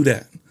can't do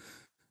that.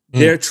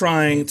 They're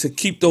trying to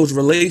keep those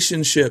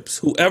relationships.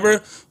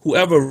 Whoever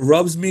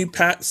rubs me,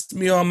 pats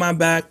me on my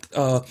back,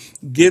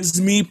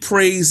 gives me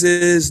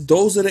praises,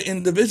 those are the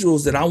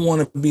individuals that I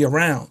want to be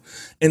around.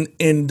 And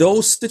in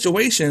those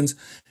situations,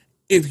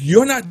 if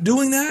you're not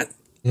doing that,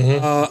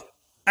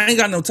 I ain't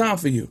got no time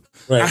for you.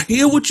 Right. I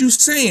hear what you're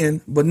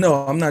saying, but no,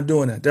 I'm not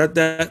doing that.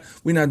 That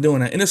we're not doing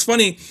that. And it's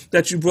funny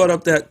that you brought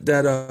up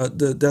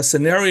that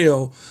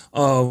scenario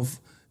of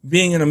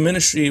being in a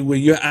ministry where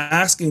you're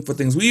asking for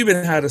things. We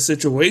even had a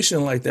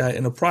situation like that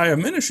in a prior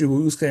ministry where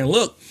we was saying,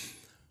 look,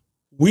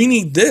 we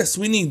need this,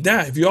 we need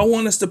that. If y'all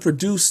want us to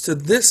produce to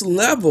this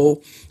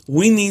level,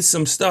 we need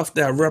some stuff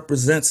that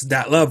represents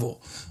that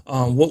level.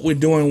 What we're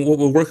doing, what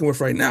we're working with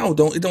right now, it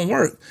don't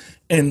work.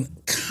 And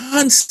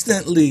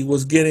constantly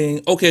was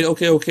getting, okay. I'm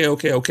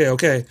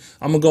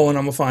gonna go and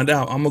I'm gonna find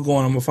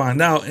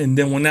out. And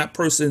then when that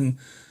person,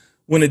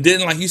 when it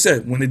didn't, like you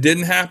said, when it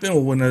didn't happen,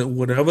 or when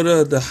whatever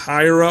the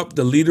higher up,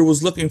 the leader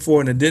was looking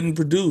for, and it didn't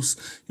produce,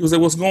 he was like,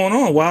 "What's going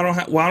on?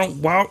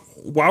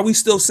 Why we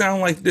still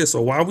sound like this,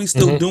 or why are we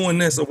still doing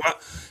this, or why?"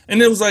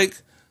 And it was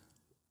like,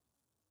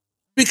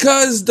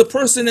 because the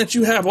person that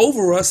you have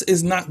over us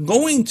is not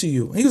going to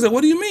you. And he was like,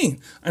 "What do you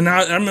mean?" And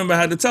I remember I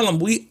had to tell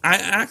him, I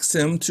asked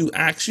him to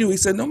ask you. He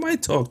said, "Nobody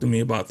talked to me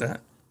about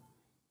that."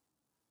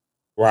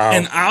 Wow.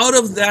 And out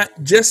of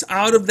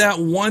that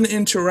one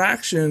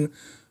interaction,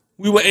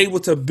 we were able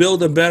to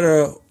build a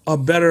better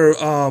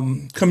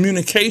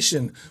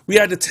communication. We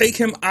had to take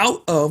him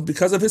out of,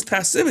 because of his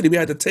passivity, we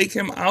had to take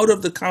him out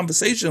of the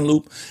conversation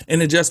loop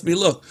and it just be,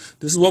 look,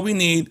 this is what we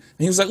need. And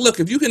he was like, look,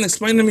 if you can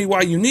explain to me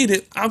why you need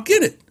it, I'll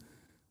get it.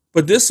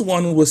 But this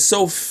one was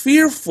so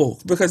fearful,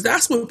 because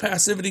that's where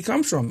passivity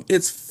comes from.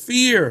 It's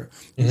fear.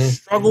 You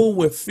struggle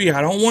with fear.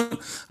 I don't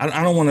want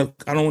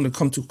to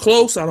come too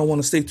close. I don't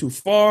want to stay too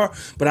far,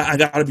 but I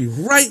got to be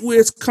right where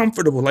it's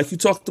comfortable. Like you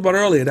talked about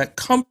earlier, that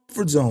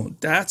comfort zone.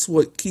 That's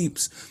what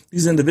keeps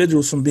these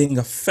individuals from being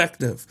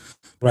effective.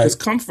 Right. Because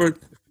comfort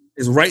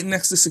is right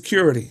next to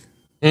security.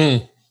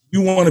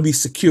 You want to be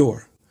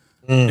secure.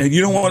 And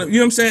you don't want to, you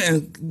know what I'm saying?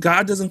 And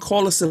God doesn't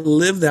call us to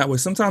live that way.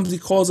 Sometimes he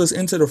calls us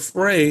into the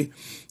fray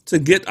to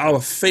get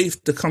our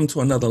faith to come to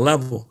another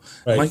level.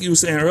 Right. Like you were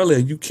saying earlier,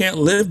 you can't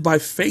live by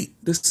fate.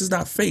 This is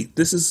not fate.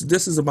 This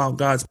is about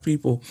God's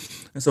people.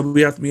 And so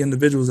we have to be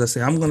individuals that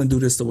say, I'm going to do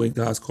this the way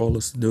God's called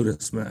us to do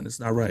this, man. It's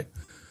not right.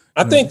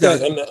 I think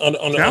that on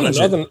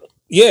another,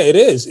 it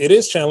is. It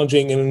is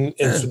challenging.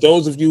 And for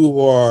those of you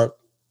who are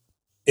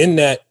in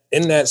that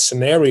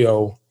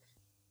scenario,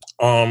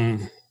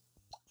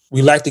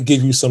 we like to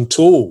give you some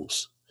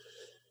tools.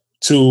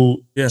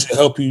 to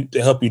help you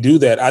do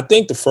that. I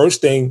think the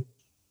first thing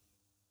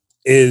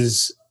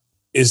is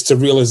to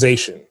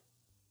realization.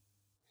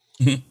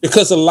 Mm-hmm.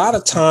 Because a lot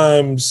of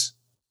times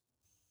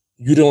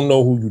you don't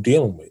know who you're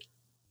dealing with.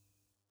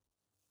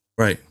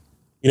 Right.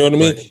 You know what I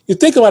mean? Right. You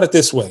think about it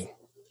this way.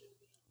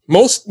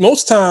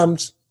 Most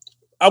times,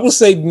 I would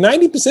say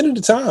 90% of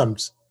the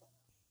times,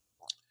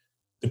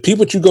 the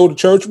people that you go to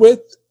church with,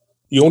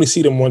 you only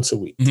see them once a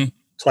week,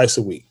 twice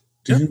a week.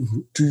 Do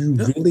you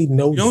really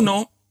know them? You don't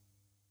know.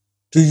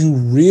 Do you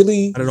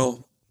really? Not at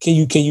all. Can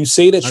you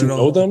say that you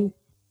know them?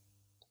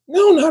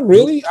 No, not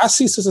really. I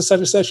see sister such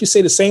and such. She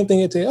say the same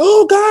thing.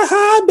 Oh God,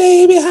 hi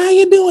baby, how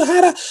you doing?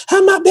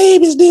 How my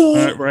baby's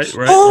doing? Right.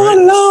 Oh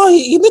Lord,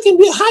 you looking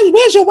good.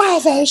 Where's your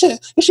wife at? Is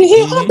she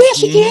here? Oh, there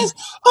she is.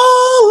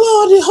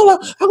 Oh Lord, hold on.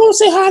 I'm gonna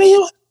say hi to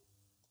you.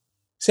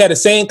 She had the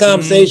same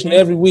conversation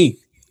every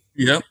week.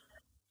 Yep.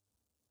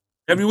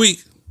 Every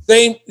week.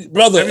 Same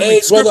brother.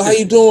 Hey brother, how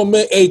you doing,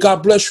 man? Hey,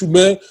 God bless you,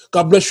 man.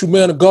 God bless you,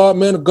 man of God,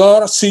 man of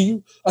God. I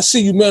see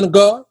you, man of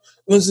God.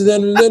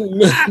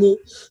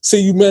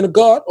 See you, man of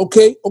God.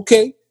 Okay.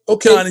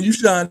 You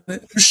shining.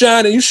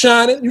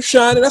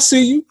 I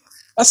see you.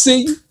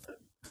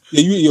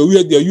 Yeah,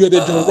 you had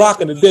that joint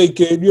rocking today,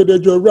 kid. You had that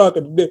joint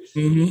rocking today.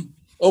 Mm-hmm.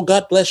 Oh,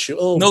 God bless you.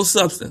 Oh, no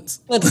substance.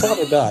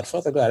 Father God.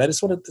 I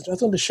just want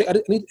to share.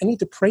 I need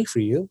to pray for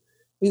you.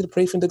 I need to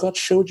pray for you that God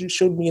showed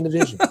me in a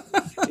vision.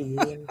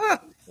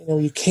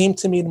 You came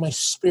to me in my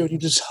spirit. You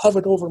just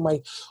hovered over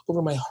my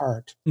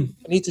heart. I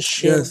need to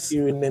share with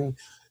you, and then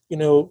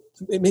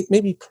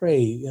maybe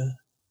pray. And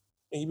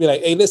you'd be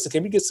like, hey, listen,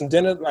 can we get some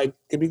dinner? Like,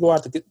 can we go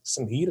out to get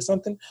some heat or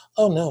something?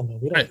 Oh, no,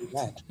 we don't do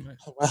that. Right.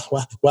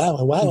 Why would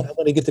I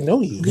want to get to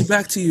know you? Get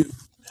back to you.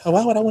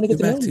 Why would I want to get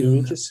to know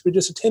you? We're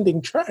just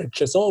attending church.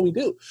 That's all we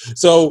do.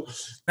 So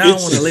now I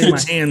want to lay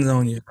my hands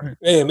on you.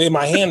 Yeah, lay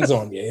my hands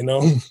on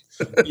you,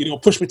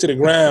 push me to the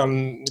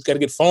ground. Got to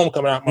get foam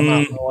coming out my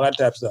mouth and all that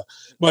type of stuff.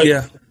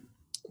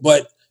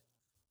 But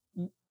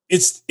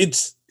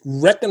it's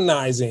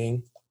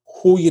recognizing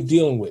who you're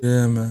dealing with.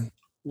 Yeah, man.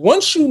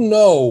 Once you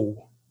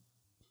know,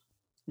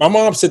 my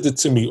mom said it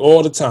to me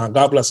all the time.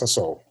 God bless her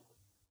soul.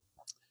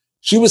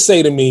 She would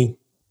say to me,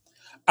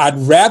 I'd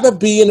rather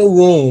be in a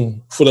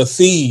room full of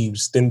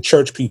thieves than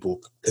church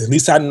people. At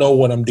least I know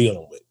what I'm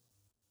dealing with.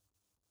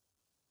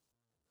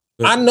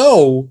 Good. I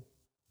know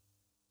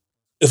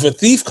if a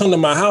thief come to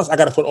my house, I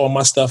got to put all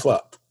my stuff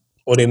up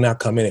or they're not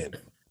coming in.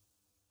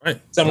 Right.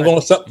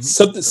 Somebody's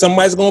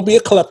going to be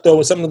a klepto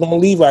and something's going to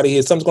leave out of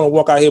here. Something's going to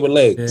walk out here with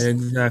legs. Yeah,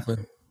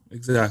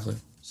 exactly.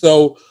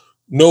 So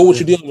know what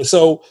you're dealing with.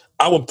 So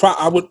I would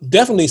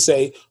definitely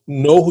say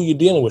know who you're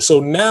dealing with. So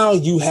now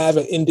you have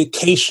an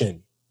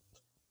indication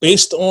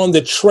based on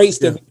the traits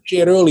that we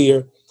shared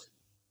earlier.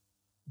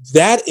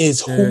 That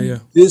is who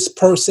this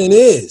person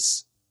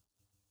is.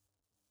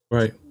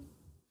 Right.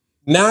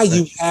 Now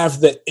you have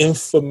the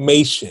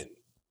information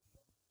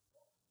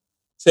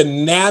to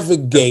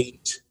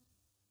navigate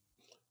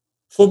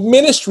for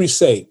ministry's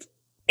sake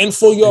and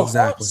for your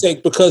heart's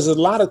sake, because a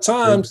lot of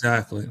times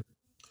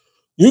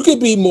you could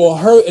be more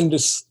hurt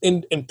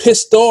and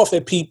pissed off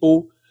at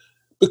people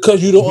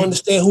because you don't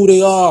understand who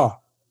they are.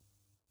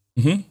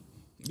 Mm-hmm.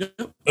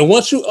 Yep. And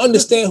once you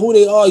understand who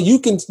they are, you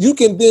can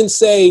then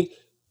say,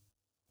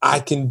 I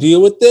can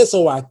deal with this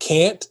or I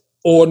can't,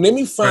 or let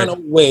me find a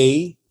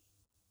way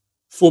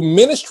for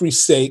ministry's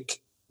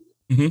sake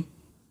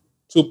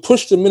to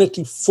push the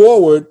ministry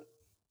forward,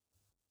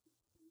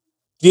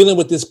 dealing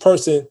with this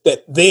person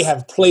that they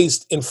have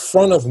placed in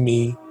front of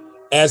me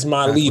as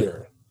my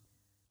leader.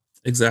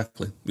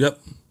 Exactly. Yep.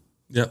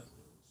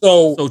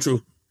 So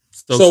true.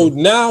 So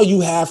now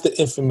you have the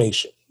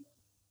information.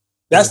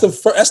 That's the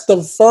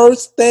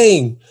first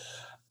thing.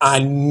 I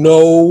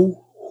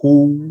know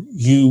who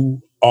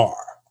you are.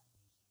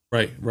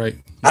 Right.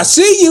 I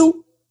see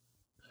you.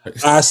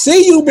 I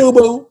see you,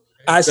 boo-boo.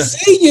 I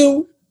see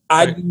you.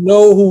 I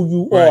know who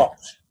you are.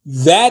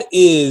 That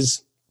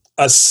is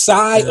a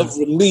sigh of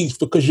relief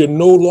because you're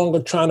no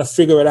longer trying to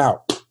figure it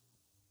out.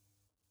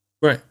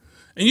 Right.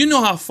 And you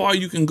know how far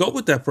you can go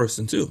with that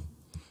person too.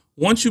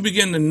 Once you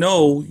begin to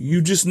know,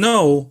 you just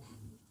know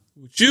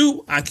with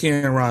you, I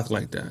can't rock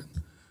like that.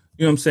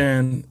 You know what I'm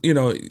saying?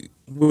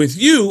 With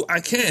you, I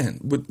can.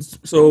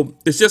 So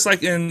it's just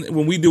like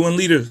when we doing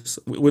leaders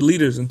with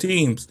leaders and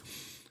teams.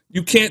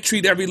 You can't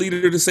treat every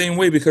leader the same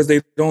way because they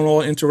don't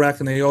all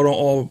interact and they don't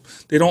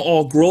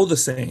all grow the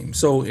same.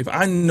 So if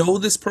I know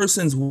this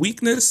person's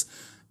weakness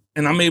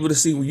and I'm able to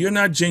see, well, you're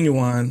not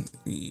genuine,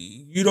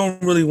 you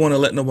don't really want to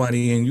let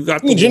nobody in. You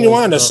got the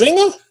Genuine, the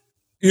singer?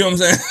 You know what I'm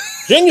saying?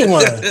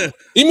 Genuine.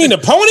 You mean the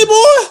pony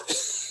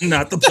boy?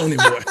 Not the pony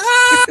boy.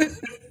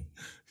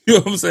 You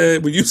know what I'm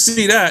saying? But you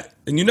see that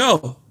and I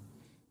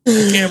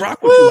can't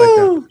rock with you like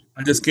that.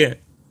 I just can't.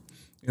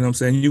 You know what I'm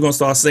saying? You're going to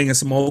start singing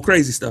some old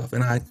crazy stuff,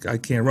 and I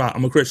can't rock.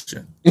 I'm a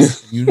Christian.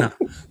 You're not.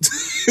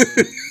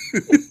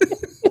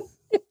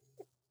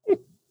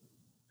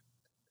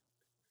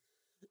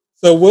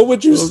 So what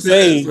would you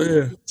say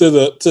to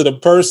the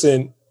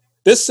person,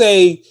 let's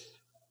say,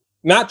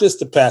 not just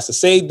the pastor,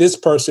 say this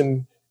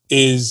person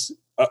is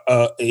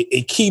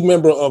a key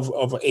member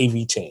of an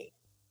AV team,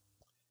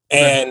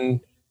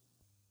 and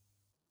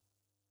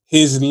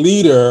his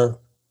leader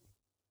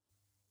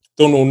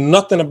don't know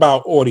nothing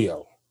about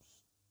audio,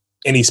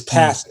 and he's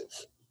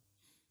passive.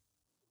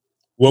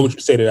 What would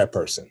you say to that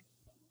person?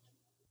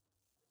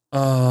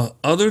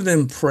 Other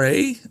than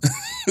pray,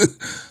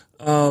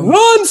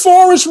 run,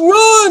 Forrest,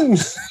 run.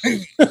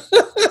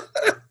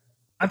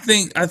 I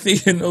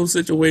think in those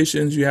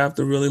situations you have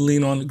to really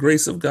lean on the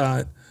grace of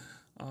God.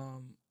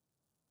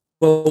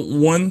 But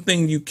one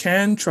thing you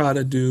can try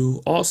to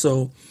do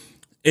also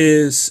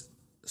is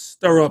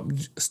stir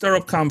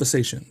up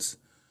conversations.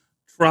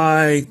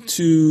 Try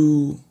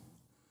to,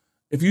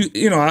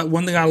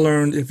 one thing I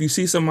learned, if you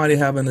see somebody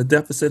having a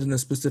deficit in a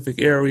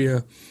specific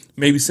area,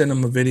 maybe send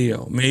them a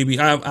video. Maybe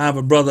I have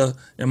a brother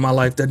in my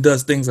life that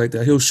does things like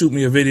that. He'll shoot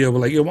me a video, but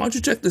like, yo, why don't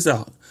you check this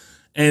out?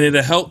 And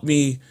it'll help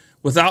me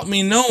without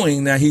me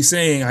knowing that he's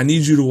saying, I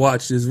need you to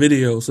watch this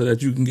video so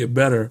that you can get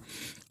better.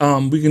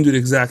 We can do the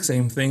exact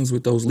same things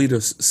with those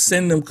leaders.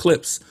 Send them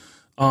clips.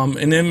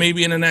 And then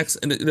maybe the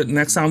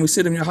next time we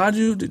see them,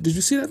 did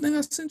you see that thing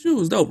I sent you? It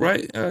was dope,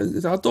 right? I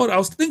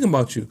was thinking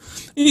about you.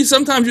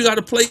 Sometimes you got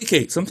to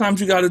placate.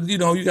 Sometimes you got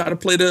to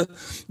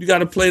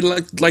play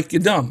like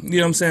you're dumb. You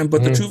know what I'm saying?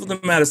 But the truth of the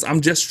matter is, I'm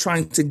just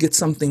trying to get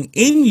something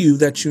in you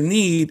that you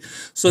need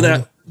so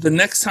that the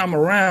next time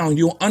around,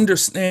 you'll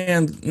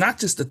understand not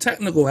just the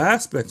technical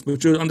aspects,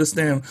 but you'll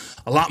understand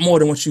a lot more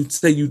than what you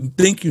say you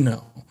think you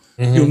know.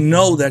 You'll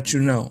know that you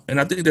know, and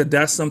I think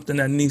that's something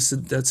that needs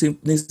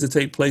to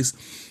take place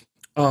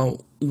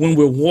when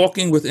we're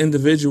walking with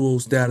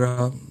individuals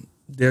that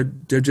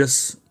they're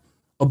just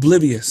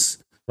oblivious,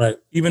 right?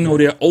 Even though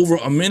they're over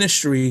a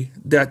ministry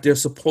that they're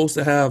supposed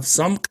to have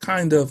some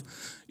kind of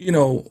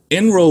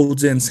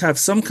inroads and have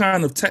some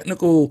kind of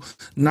technical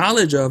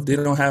knowledge of, they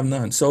don't have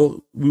none.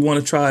 So we want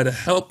to try to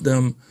help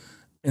them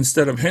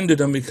instead of hinder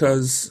them,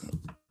 because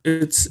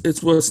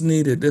it's what's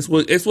needed. It's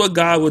what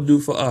God would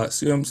do for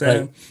us. You know what I'm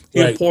saying?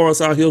 Right. He'll pour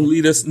us out. He'll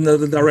lead us in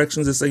other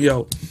directions and say,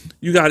 yo,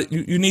 you got it.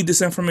 You need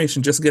this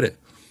information. Just get it.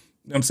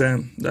 You know what I'm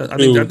saying? I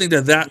think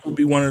that would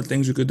be one of the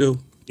things you could do.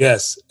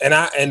 Yes. And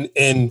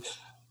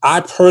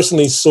I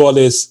personally saw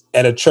this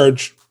at a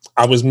church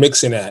I was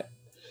mixing at.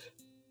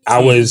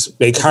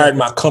 They hired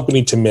my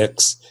company to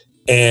mix,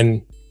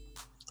 and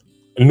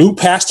a new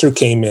pastor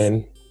came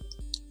in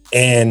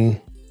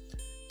and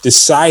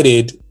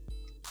decided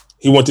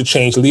he wanted to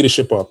change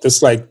leadership up.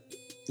 It's like,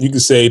 you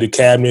could say the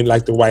cabinet,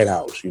 like the White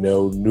House,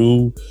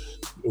 new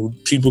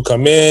people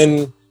come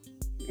in,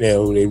 they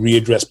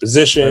readdress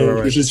positions,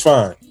 right. Which is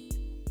fine.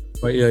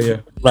 Right,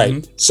 yeah. Right.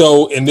 Mm-hmm.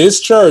 So in this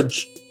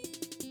church,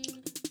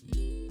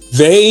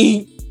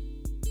 they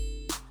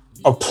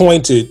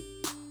appointed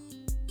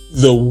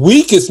the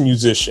weakest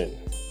musician.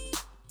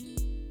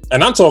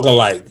 And I'm talking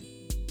like,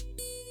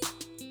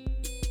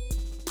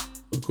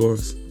 of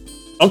course,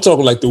 I'm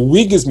talking like the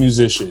weakest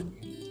musician.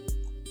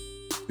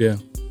 Yeah.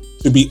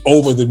 To be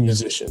over the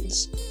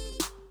musicians.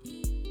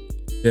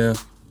 Yeah.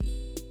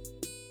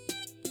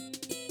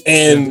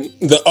 And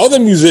the other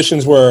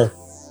musicians were,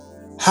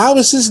 how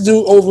is this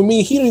dude over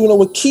me? He don't even know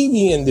what key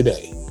we in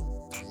today.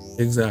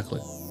 Exactly.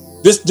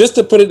 Just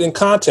to put it in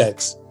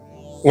context,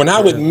 when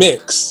I would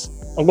mix,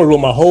 I'm gonna roll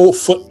my whole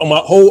foot on my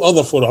whole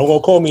other foot. I'm gonna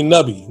call me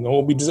Nubby.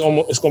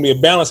 It's gonna be a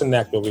balancing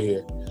act over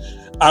here.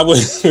 I would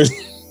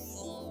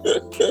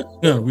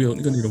No, you're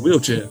gonna need a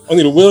wheelchair. I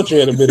need a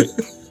wheelchair in a minute.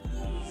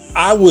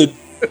 I would,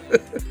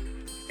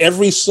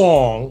 every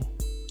song,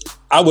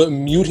 I would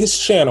mute his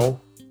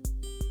channel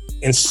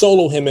and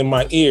solo him in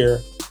my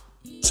ear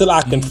till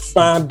I can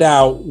find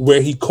out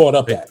where he caught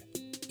up at.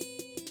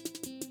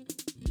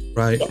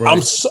 Right. I'm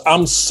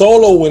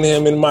soloing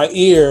him in my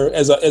ear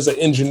as an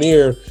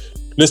engineer,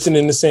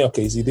 listening to saying,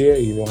 okay, is he there?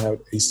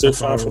 He's still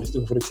fine for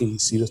the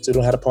keys. He still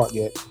don't have the part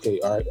yet. Okay,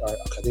 all right,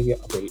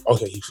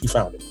 okay, he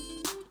found it.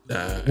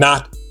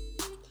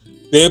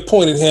 They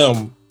appointed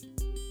him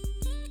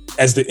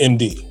as the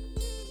MD.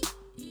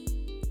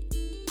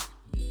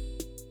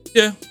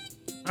 Yeah,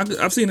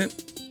 I've seen it.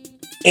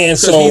 And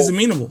so he's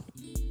amenable.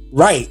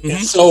 Right. Mm-hmm.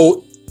 And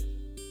so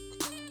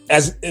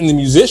as in the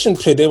musician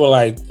pit, they were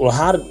like, well,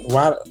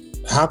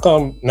 how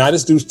come now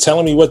this dude's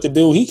telling me what to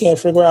do? He can't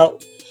figure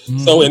out. Mm-hmm.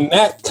 So in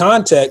that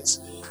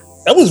context,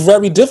 that was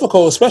very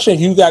difficult, especially if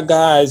you got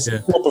guys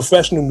who are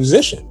professional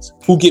musicians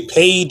who get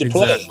paid to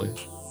play,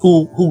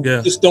 who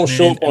just don't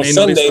show up on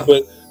Sunday.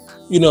 But,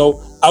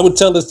 I would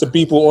tell this to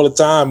people all the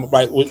time,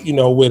 like,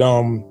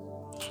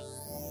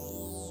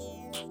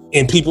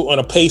 and people on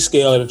a pay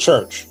scale at a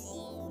church.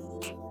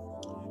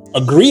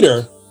 A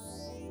greeter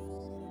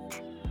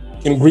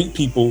can greet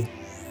people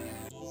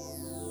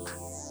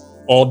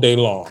all day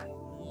long.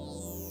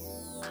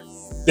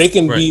 They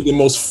can be the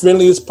most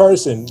friendliest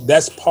person.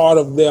 That's part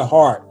of their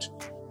heart.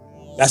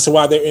 That's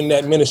why they're in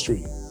that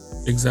ministry.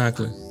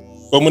 Exactly.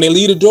 But when they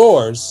leave the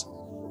doors,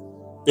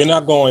 they're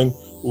not going,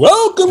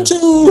 welcome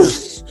to...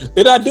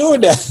 They're not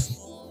doing that.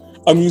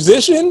 A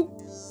musician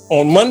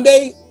on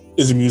Monday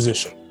is a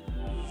musician.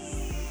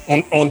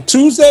 On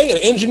Tuesday, an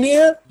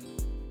engineer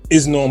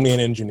is normally an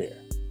engineer.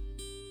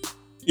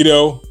 You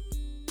know?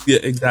 Yeah,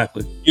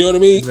 exactly. You know what I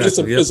mean?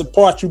 Exactly, It's a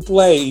part you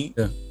play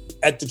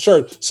at the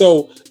church.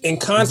 So in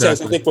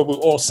context, I think what we're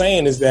all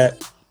saying is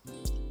that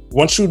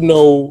once you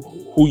know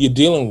who you're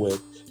dealing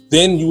with,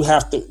 then you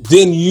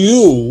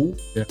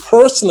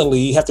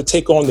personally have to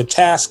take on the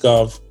task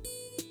of,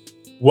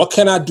 what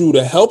can I do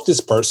to help this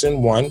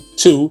person? 1,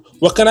 2.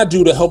 What can I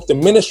do to help the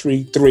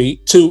ministry?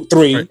 3.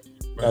 Right.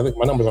 I think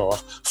my numbers are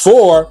off.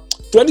 4.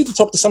 Do I need to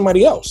talk to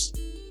somebody else?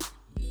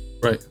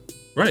 Right.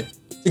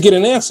 To get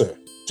an answer.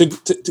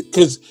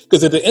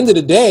 Because at the end of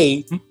the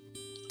day,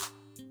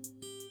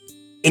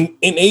 in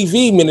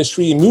AV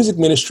ministry, in music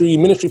ministry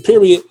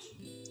period,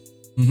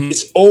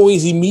 it's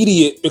always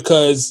immediate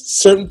because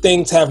certain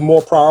things have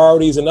more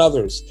priorities than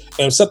others.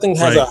 And if something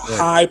has a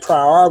high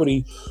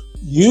priority,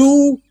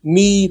 you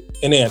need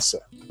an answer.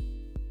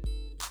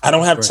 I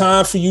don't have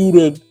time for you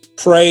to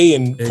pray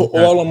and put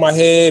oil on my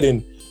head,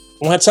 and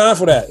I don't have time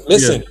for that.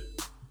 Listen,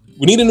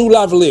 we need a new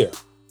lavalier.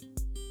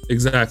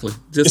 Exactly.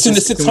 It's in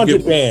the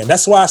 600 band.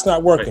 That's why it's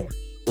not working.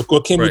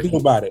 What can we do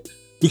about it?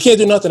 We can't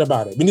do nothing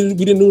about it. We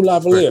need a new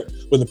lavalier.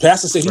 But the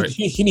pastor said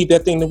he need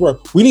that thing to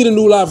work. We need a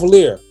new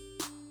lavalier.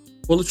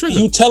 Well, the trigger.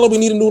 You tell her we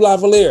need a new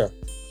lavalier.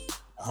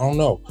 I don't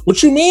know.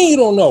 What you mean you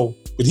don't know?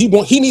 But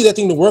he need that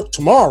thing to work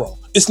tomorrow.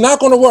 It's not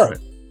going to work.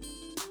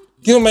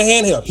 Give him a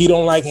handheld. He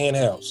don't like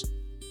handhelds.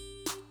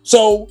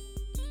 So,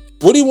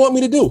 what do you want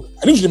me to do?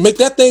 I need you to make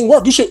that thing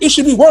work. It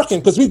should be working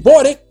because we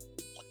bought it.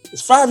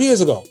 It's 5 years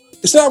ago.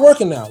 It's not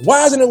working now.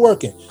 Why isn't it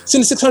working? It's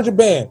in the 600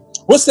 band.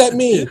 What's that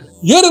mean?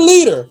 You're the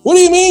leader. What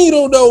do you mean you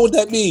don't know what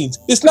that means?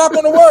 It's not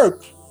going to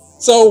work.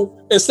 So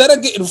instead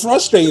of getting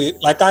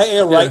frustrated like I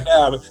am right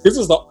now, this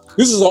is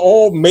an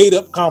all made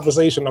up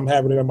conversation I'm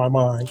having in my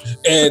mind,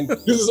 and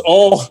this is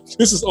all. But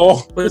this is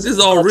all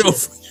real.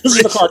 This is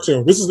a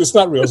cartoon. It's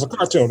not real. It's a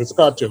cartoon. It's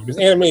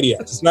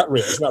Animaniacs. It's not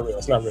real.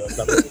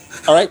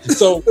 All right.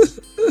 So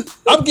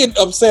I'm getting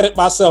upset at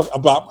myself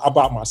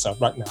about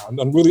myself right now.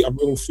 I'm really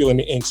feeling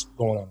the angst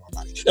going on in my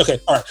body. Okay.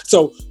 All right.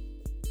 So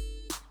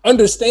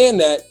understand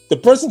that the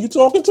person you're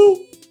talking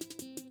to,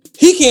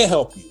 he can't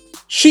help you.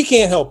 She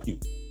can't help you.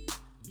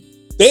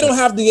 They don't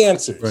have the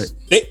answers. Right.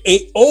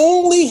 They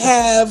only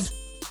have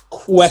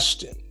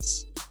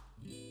questions.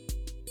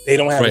 They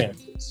don't have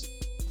answers.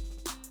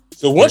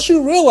 So once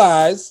you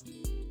realize,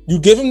 you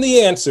give them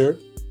the answer,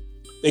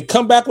 they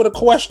come back with a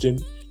question,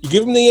 you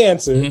give them the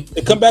answer,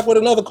 they come back with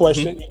another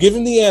question, you give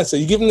them the answer,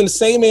 you give them the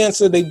same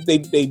answer, they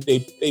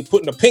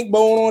putting a pink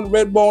bow on,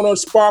 red bow on,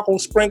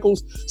 sparkles,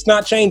 sprinkles, it's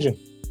not changing.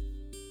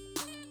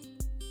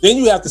 Then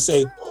you have to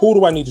say, who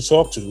do I need to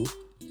talk to?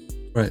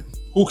 Right.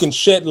 Who can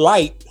shed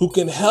light, who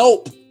can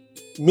help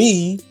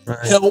me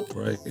help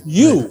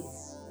you.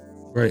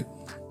 Right.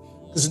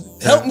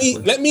 Help me,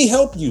 let me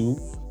help you.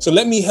 So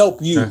let me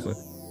help you. Exactly.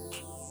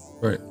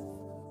 Right.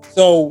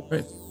 So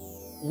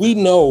we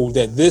know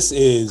that this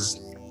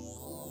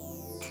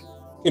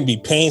can be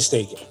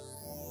painstaking.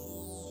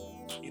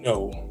 You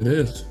know. It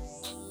is.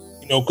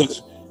 You know,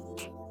 because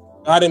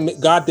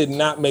God did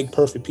not make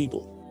perfect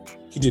people.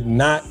 He did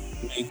not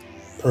make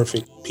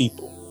perfect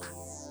people.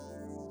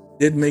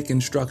 Did make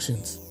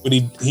instructions, but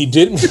he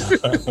didn't.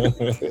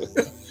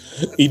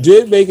 He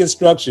did make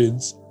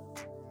instructions,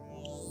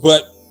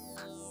 but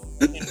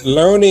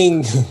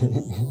learning.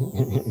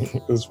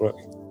 That's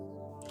funny.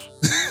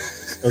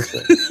 That's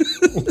funny.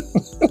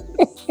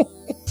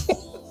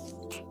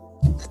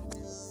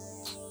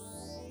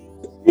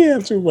 We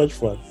have too much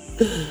fun.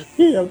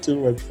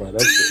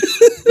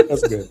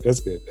 That's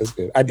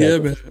good. I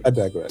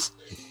digress.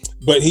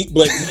 But he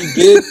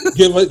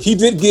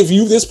did give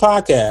you this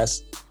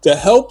podcast to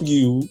help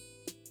you.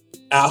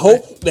 I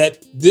hope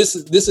that this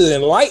has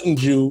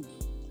enlightened you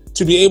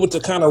to be able to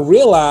kind of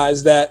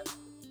realize that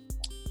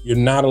you're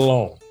not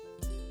alone.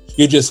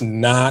 You're just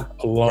not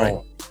alone.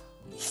 Right.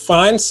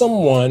 Find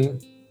someone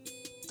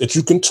that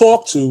you can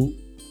talk to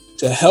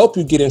help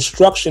you get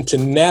instruction to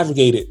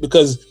navigate it,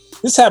 because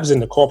this happens in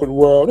the corporate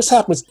world. This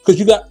happens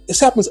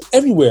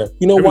everywhere.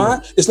 You know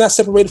why? It's not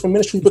separated from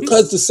ministry,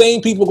 because the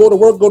same people go to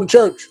work, go to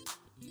church.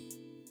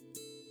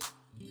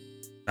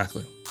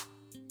 Exactly.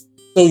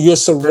 So you're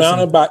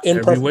surrounded by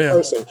imperfect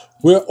person.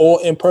 We're all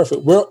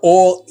imperfect. We're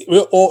all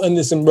in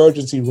this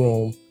emergency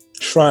room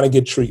trying to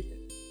get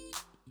treatment.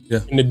 Yeah.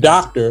 And the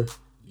doctor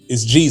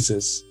is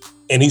Jesus,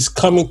 and he's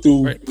coming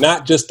through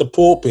not just the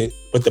pulpit,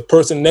 but the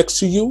person next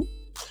to you.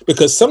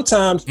 Because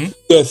sometimes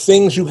there are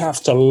things you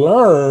have to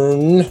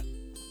learn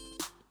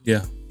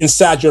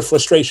inside your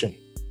frustration.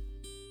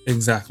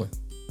 Exactly.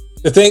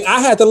 The thing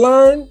I had to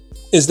learn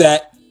is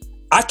that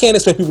I can't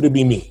expect people to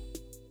be me.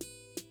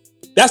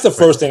 That's the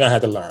first thing I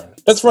had to learn.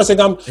 That's the first thing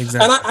and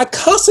I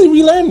constantly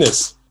relearn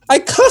this. I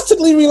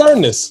constantly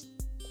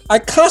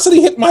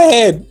hit my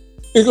head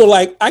and go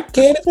like, I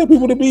can't expect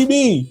people to be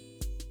me.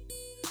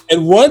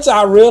 And once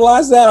I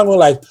realized that, I'm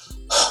like,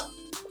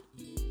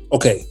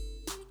 okay,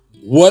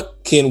 what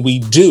can we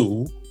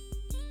do?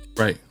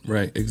 Right,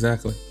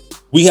 exactly.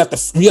 We have to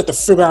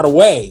figure out a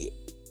way.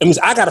 It means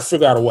I got to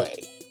figure out a way.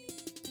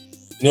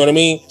 You know what I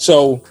mean?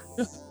 So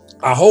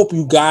I hope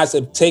you guys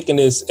have taken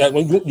this. You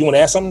want to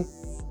ask something?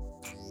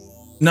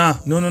 No.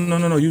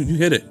 You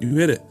hit it. You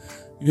hit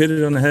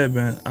it on the head,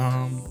 man.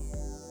 I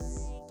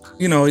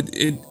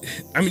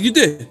mean, you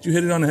did. You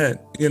hit it on the head.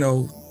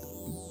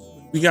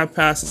 We got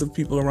passive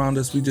people around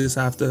us. We just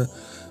have to.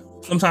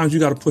 Sometimes you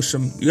got to push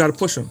them.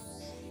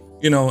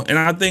 And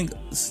I think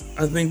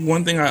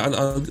one thing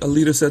a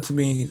leader said to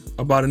me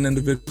about an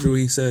individual.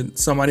 He said,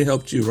 "Somebody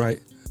helped you, right?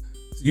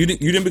 You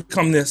didn't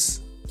become this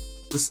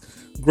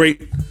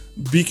great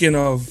beacon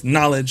of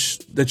knowledge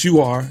that you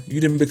are. You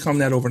didn't become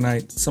that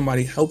overnight.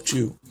 Somebody helped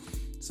you.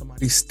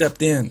 Somebody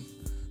stepped in,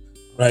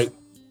 right?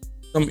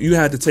 You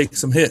had to take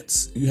some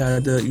hits. You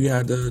had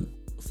to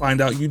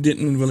find out you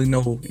didn't really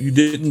know. You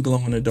didn't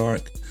glow in the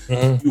dark.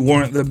 Mm-hmm. You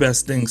weren't the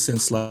best thing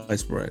since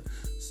sliced bread.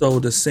 So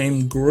the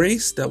same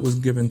grace that was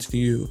given to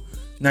you,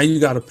 now you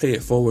got to pay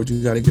it forward.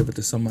 You got to give it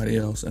to somebody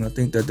else. And I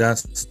think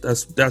that's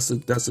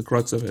the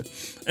crux of it.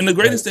 And the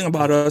greatest thing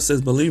about us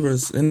as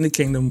believers in the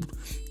kingdom,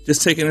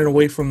 just taking it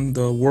away from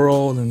the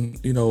world and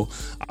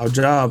our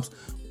jobs.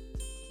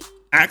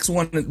 Acts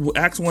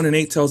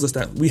 1:8 tells us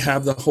that we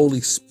have the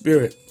Holy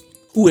Spirit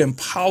who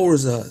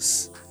empowers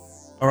us,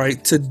 all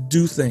right, to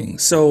do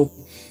things. So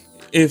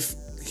if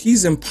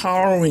he's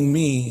empowering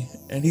me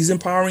and he's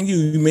empowering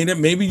you, maybe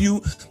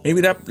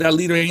that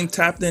leader ain't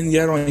tapped in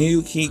yet on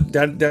you.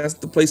 That's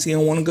the place he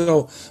don't want to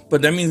go.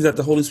 But that means that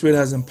the Holy Spirit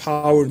has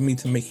empowered me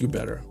to make you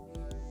better.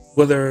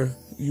 Whether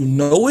you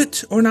know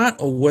it or not,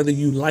 or whether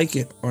you like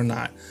it or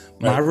not.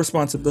 Right. My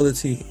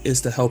responsibility is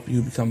to help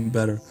you become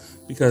better,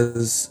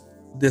 because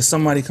there's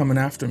somebody coming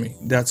after me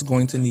that's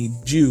going to need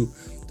you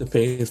to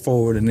pay it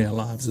forward in their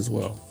lives as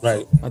well.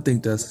 Right. I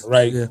think that's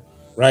right. Yeah.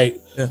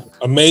 Right. Yeah.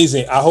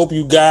 Amazing. I hope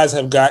you guys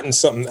have gotten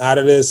something out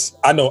of this.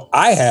 I know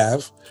I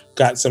have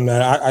got something.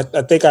 I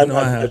think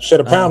I shed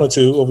a pound or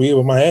two over here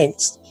with my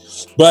angst.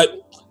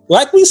 But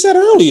like we said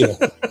earlier,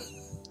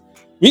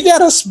 we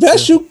got a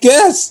special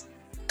guest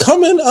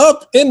coming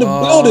up in the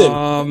building.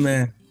 Oh,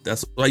 man.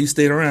 That's why you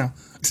stayed around.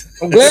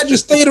 I'm glad you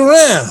stayed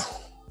around.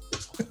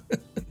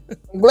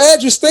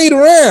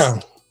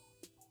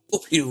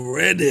 Hope you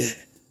ready.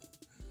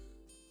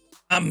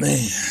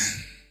 Man.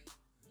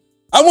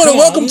 I want to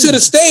welcome to the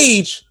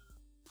stage.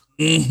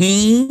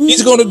 Mm-hmm.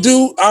 He's going to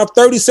do our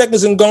 30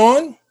 seconds and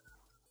gone.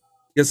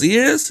 Yes, he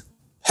is.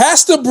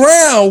 Pastor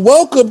Brown,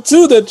 welcome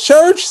to the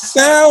Church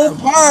Sound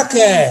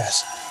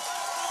Podcast.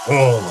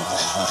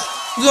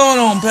 What's going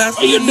on, Pastor?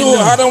 How you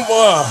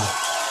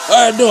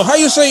doing? How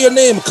you say your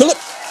name? Philip?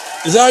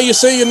 Is that how you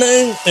say your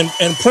name?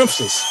 And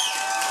Prentiss.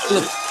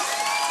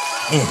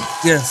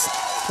 Yes,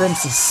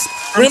 Prentiss.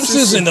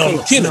 Prentiss and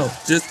Kid. No,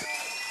 just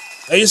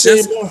how you say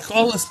it?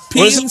 Call us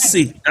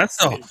PNC. That's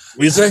all. What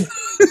you say?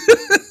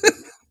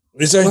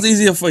 What's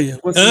easier for you?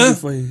 Easier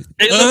for you?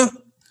 Caleb?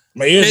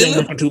 My ears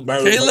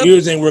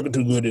ain't working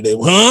too good today.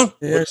 Huh?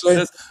 Yeah,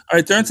 all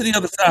right, turn to the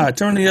other side.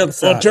 Turn to the other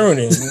side. I'm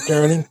turning.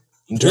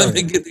 Let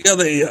me get the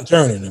other ear. I'm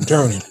turning.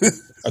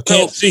 I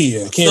can't see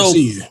you.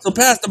 So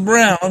Pastor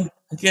Brown,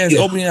 again,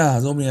 open your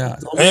eyes.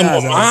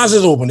 My eyes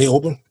is open. They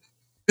open.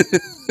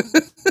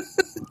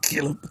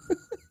 Kill him.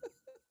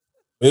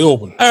 They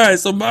open. All right,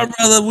 so my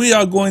brother, we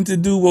are going to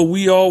do what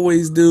we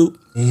always do.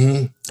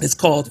 Mm-hmm. It's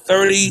called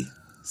 30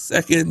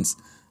 seconds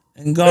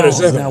and gone.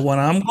 Now, what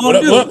I'm going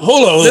to do?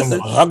 Hold on. Listen.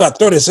 I got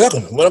 30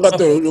 seconds. What I got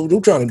 30? What you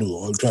trying to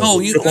do? No.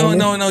 You're going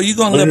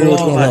to live a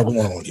long life.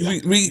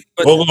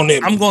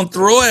 I'm going to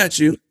throw at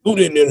you. Who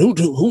did? I'm going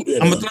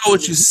to throw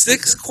at you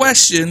 6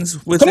 questions.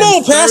 Come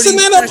on, Pastor.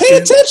 Now pay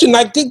attention.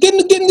 Like, get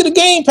into the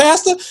game,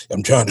 Pastor.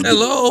 I'm trying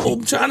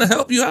to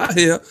help you out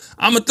here.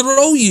 I'm going to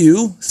throw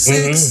you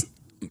 6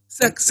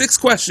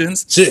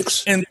 questions.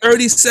 6 in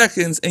 30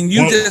 seconds, and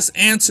you just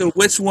answer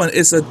which one.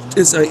 It's a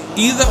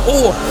either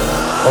or.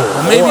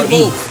 Or maybe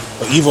both.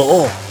 Either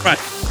or. Right.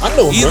 I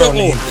know either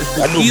or.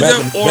 I knew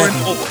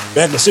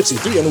back in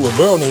 63, I knew a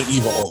girl named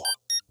Either or.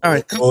 All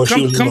right,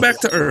 come back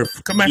to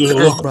earth. Come back to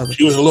earth, brother.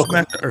 She was a looker.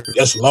 Come back to earth.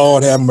 Yes,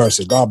 Lord have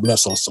mercy. God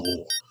bless her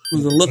soul. She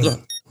was a looker.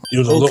 He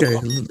was a looker.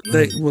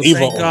 Thank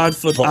God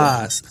for the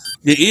eyes.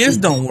 Your ears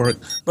don't work,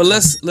 but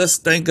let's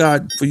thank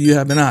God for you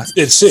having eyes.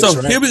 It's 6, so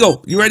right? Here we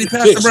go. You ready,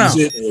 Pastor Brown?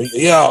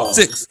 Yeah.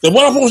 6. So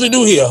what I'm supposed to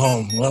do here, What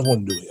I'm supposed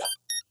to do here?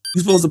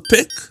 You supposed to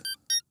pick?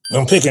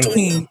 I'm picking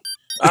between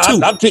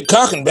I picked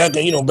cotton back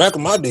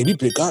in my day. We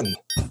picked cotton.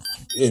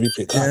 Yeah, we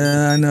picked cotton.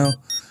 Yeah, I know.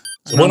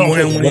 So what I'm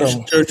wearing one of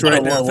your shirts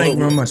right now. Thank you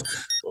very much.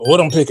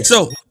 What I'm picking?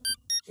 So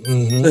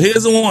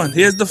here's the one.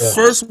 Here's the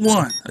first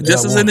one.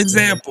 Just as an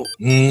example.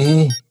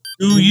 Mm-hmm.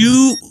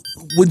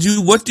 What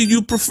do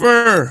you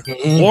prefer?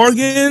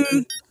 Organ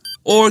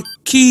or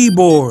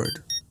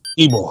keyboard?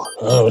 Keyboard.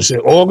 Oh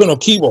shit. Organ or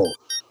keyboard?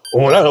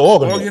 Oh, that's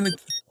organ.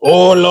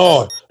 Oh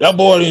Lord, that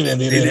boy he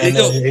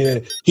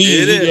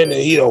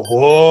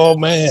oh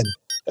man,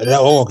 that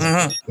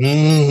organ.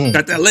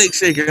 Got that leg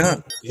shaking, huh?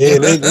 Yeah,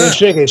 leg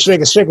shake a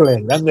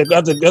leg. That's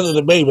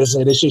the baby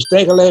say that shit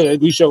stake a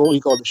leg. We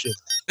call the shit.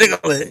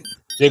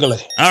 Shake a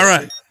leg. All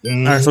right.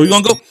 All right, so we're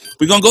gonna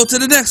go to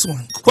the next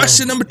one.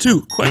 Question number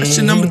 2.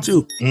 Number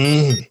 2.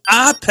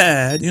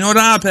 iPad. You know what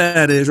an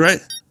iPad is,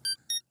 right?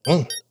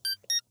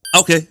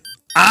 Okay.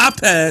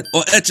 iPad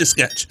or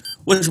Etch-a-Sketch?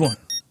 Which one?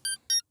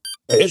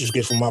 It's just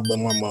get from my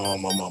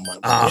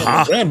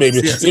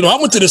grandbaby. Yes. You know, I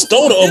went to the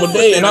store the other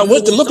day and I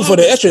went to looking for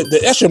the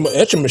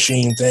etcher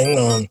machine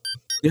thing.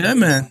 Yeah,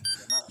 man.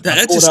 The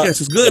etch a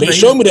sketch is good. They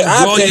showed me the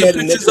iPad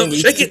and that thing.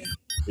 Shake it.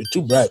 It's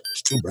too bright.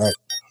 It's too bright.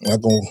 I'm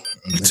not going.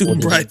 Too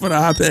bright for the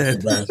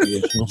iPad. Right,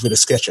 yeah, go for the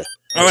sketcher.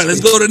 All right, let's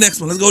go to the next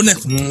one.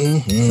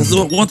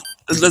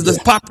 Let's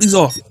pop these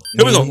off.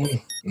 Here we go.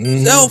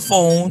 Cell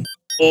phone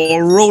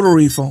or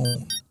rotary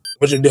phone?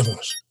 What's the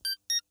difference?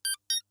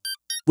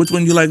 Which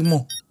one you like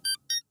more?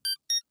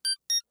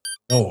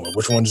 No,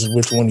 which one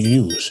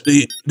you use?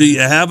 Do you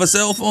have a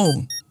cell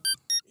phone?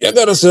 Yeah, I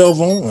got a cell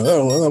phone. I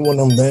got one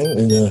of them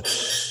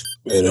things.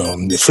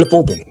 They flip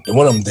open.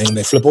 One of them things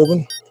they flip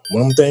open.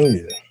 One of them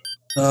things.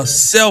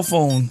 Cell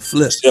phone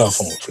flip. Cell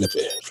phone flip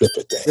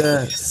it thing.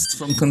 Yes,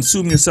 from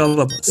Consumer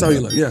Cellular.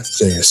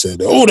 Yes.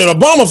 Oh, that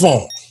Obama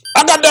phone.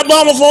 I got that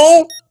Obama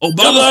phone.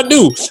 Yes, I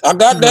do. I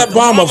got that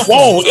Obama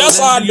phone. Yes,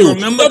 I do.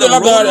 Remember I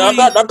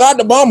got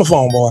the Obama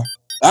phone, boy.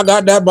 I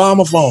got that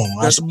Obama phone.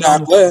 That's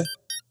back there.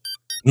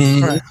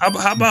 All right.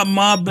 How about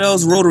Ma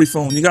Bell's rotary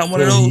phone? You got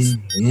one of those?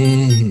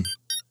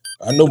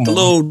 I know. The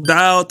little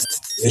dial.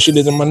 Yeah, she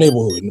lives in my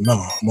neighborhood.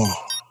 Mom.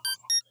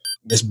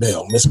 Miss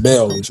Bell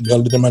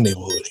lived in my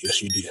neighborhood. Yes,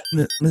 she did.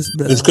 Miss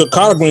Bell. It's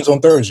collard greens on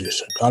Thursdays.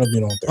 Collard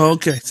greens on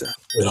Thursdays.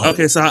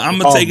 Okay, so I'm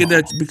gonna take it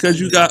that because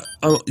you got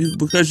a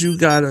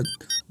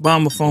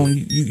Obama phone,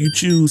 you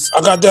choose. I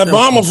got that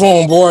Obama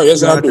phone, boy.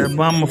 Yes, I do. That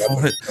Obama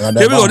phone.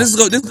 Here we go. This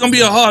is gonna be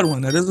a hard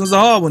one. Now, this was a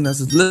hard one.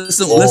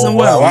 Listen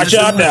well. Watch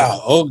out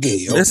now.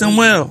 Okay. Listen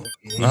well.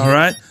 All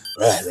right.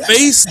 Right.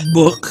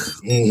 Facebook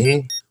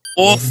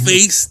or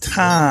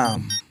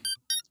FaceTime.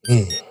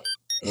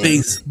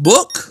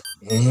 Facebook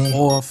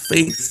or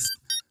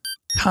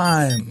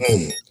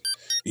FaceTime.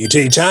 You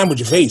take time with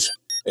your face.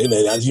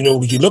 As you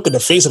know, you look at the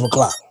face of a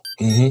clock.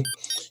 You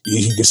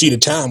can see the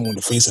time on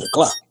the face of the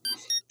clock.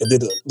 And then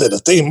the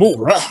thing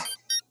move around.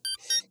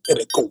 And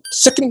it go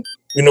second.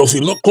 You know, if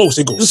you look close,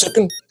 it goes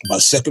second by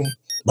second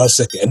by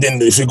second. And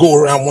then if you go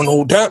around one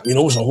whole time, you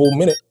know, it's a whole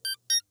minute.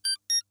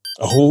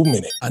 A whole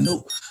minute. I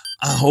know.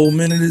 A whole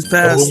minute is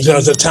past.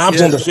 The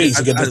time's on the face.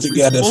 You got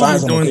the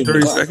signs on the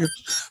 30 seconds.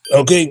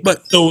 Okay,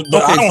 but I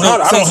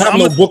don't have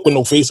no book with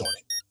no face on it.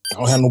 I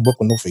don't have no book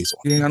with no face on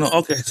it. You ain't got no.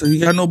 Okay, so you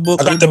got no book.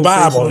 I got the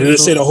Bible. They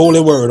say the Holy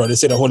Word, or they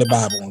say the Holy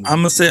Bible.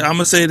 I'm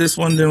gonna say this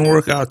one didn't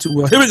work out too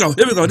well. Here we go.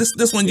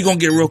 This one you're gonna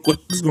get real quick.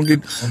 This is gonna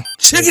get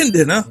chicken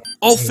dinner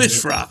or fish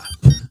fry.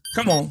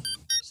 Come on.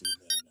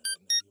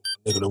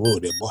 Look at the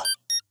wood there, boy.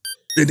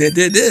 Did.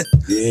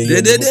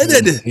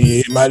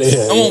 Yeah, might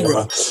have. Come on,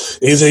 bro.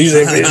 You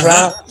say fish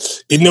fry?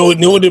 You know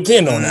it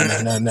depends on.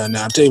 Nah.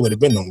 I'll tell you what it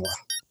depends on. Boy.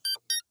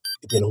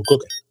 Depends on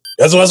cooking.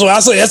 That's what I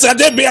say. That's what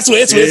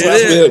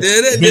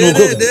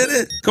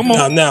it. Come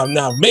on. Now,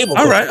 Mabel.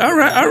 All right.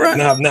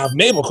 Now,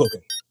 Mabel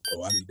cooking.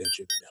 Oh, I need that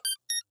chicken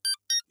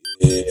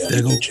dinner. Yeah, I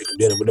need that chicken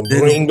dinner with them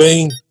green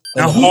beans.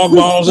 Now, hog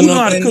balls and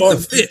how to cook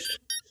the fish?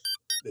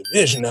 The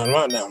fish now,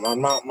 my back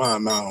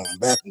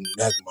in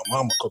my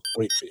mama cooked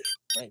great fish.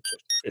 I ain't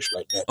touched fish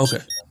like that. Okay.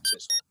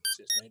 Since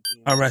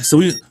all right. So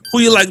who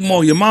you like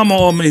more, your mama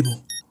or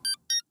Mabel?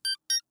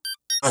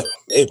 I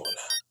Mabel now.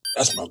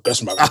 That's my.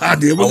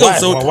 There we go.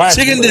 So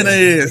chicken dinner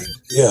is.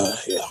 Yeah.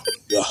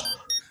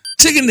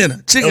 Chicken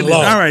dinner.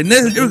 All right.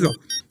 Here we go.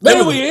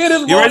 Baby,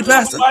 you ready,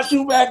 Pastor? My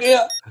shoe back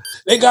here.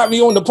 They got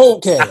me on the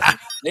podcast.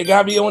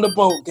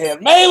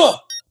 Mabel.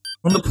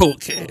 On the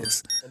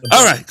podcast.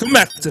 All right, come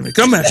back to me.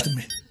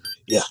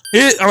 Yeah.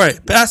 Here, all right,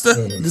 Pastor.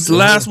 This is the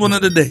last one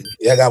of the day.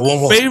 Yeah, I got one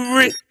more.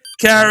 Favorite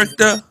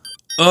character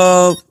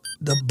of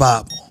the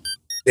Bible.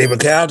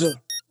 Favorite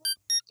character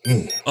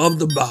of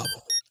the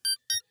Bible.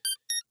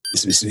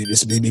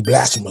 This may be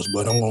blasphemous,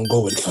 but I'm gonna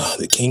go with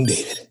the King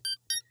David.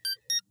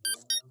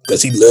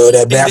 Because he loved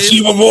that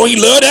Bathsheba, boy. He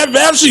loved that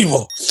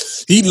Bathsheba.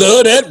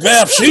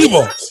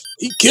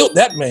 He killed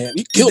that man.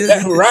 He killed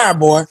that Uriah,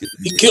 boy.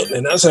 He killed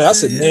him. I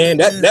said, man,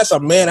 that's a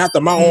man after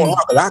my own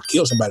heart. Because I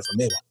killed somebody for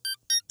Mabel.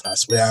 I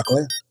swear I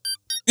clear.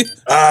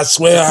 I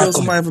killed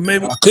somebody for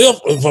Mabel. I killed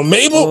for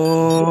Mabel.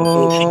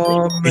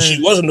 Oh,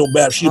 she wasn't no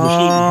Bathsheba. She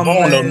was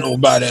born of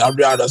nobody. I'd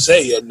rather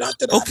say it. Not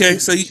that. Okay,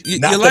 so you're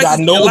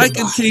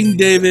liking King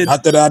David.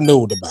 Not that I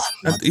know the Bible.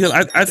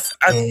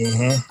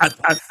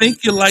 I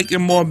think you're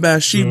liking more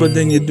Bathsheba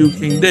than you do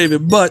King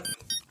David, but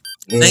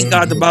thank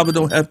God the Bible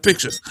don't have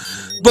pictures.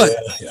 But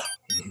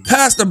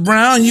Pastor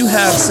Brown, you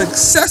have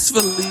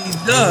successfully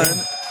done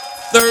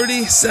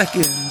 30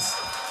 seconds.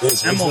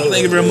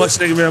 Thank you very much.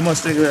 It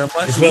felt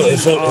like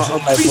 4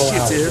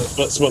 hours.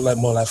 It felt like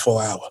more like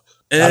 4 hours.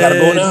 I gotta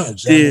go now.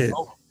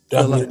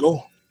 Definitely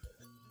go.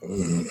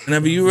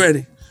 Whenever you're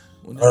ready.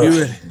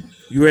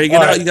 You ready to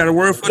get out? You got a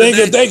word for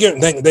today? Thank you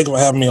for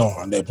having me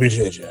on. I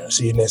appreciate you.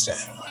 See you next time.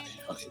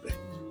 Okay,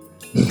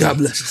 baby. God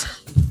bless you.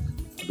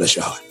 Bless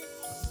your heart.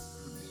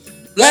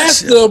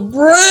 Pastor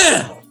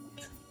Brown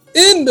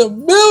in the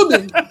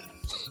building.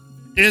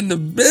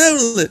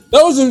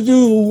 Those of you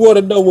who want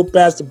to know what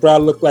Pastor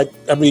Brown looked like,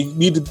 I mean, you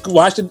need to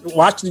watch the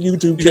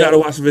YouTube channel. You gotta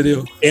watch the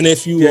video. And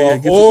if you are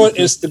on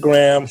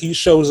Instagram, he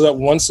shows up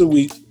once a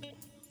week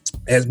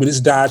as with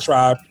his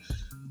diatribe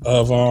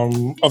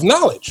of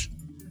knowledge.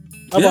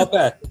 How Yeah. about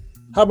that?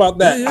 How about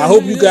that? Yeah, I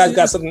hope yeah, you yeah, guys yeah.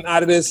 got something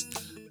out of this.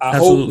 I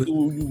Absolutely.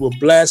 hope you were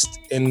blessed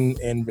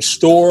and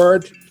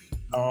restored.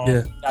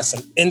 Yeah. Got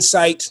some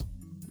insight.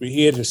 We're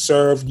here to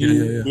serve you.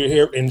 Yeah. We're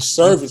here in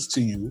service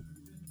to you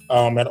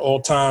at all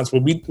times.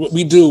 What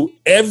we do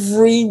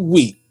every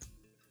week.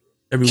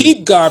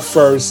 Keep God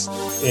first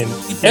in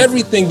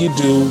everything you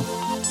do.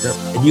 Yep.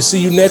 And we see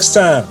you next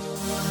time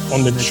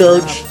on the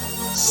Church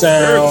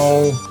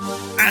Sound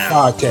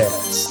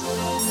Podcast.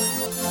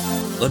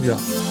 Love y'all.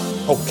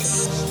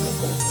 Okay.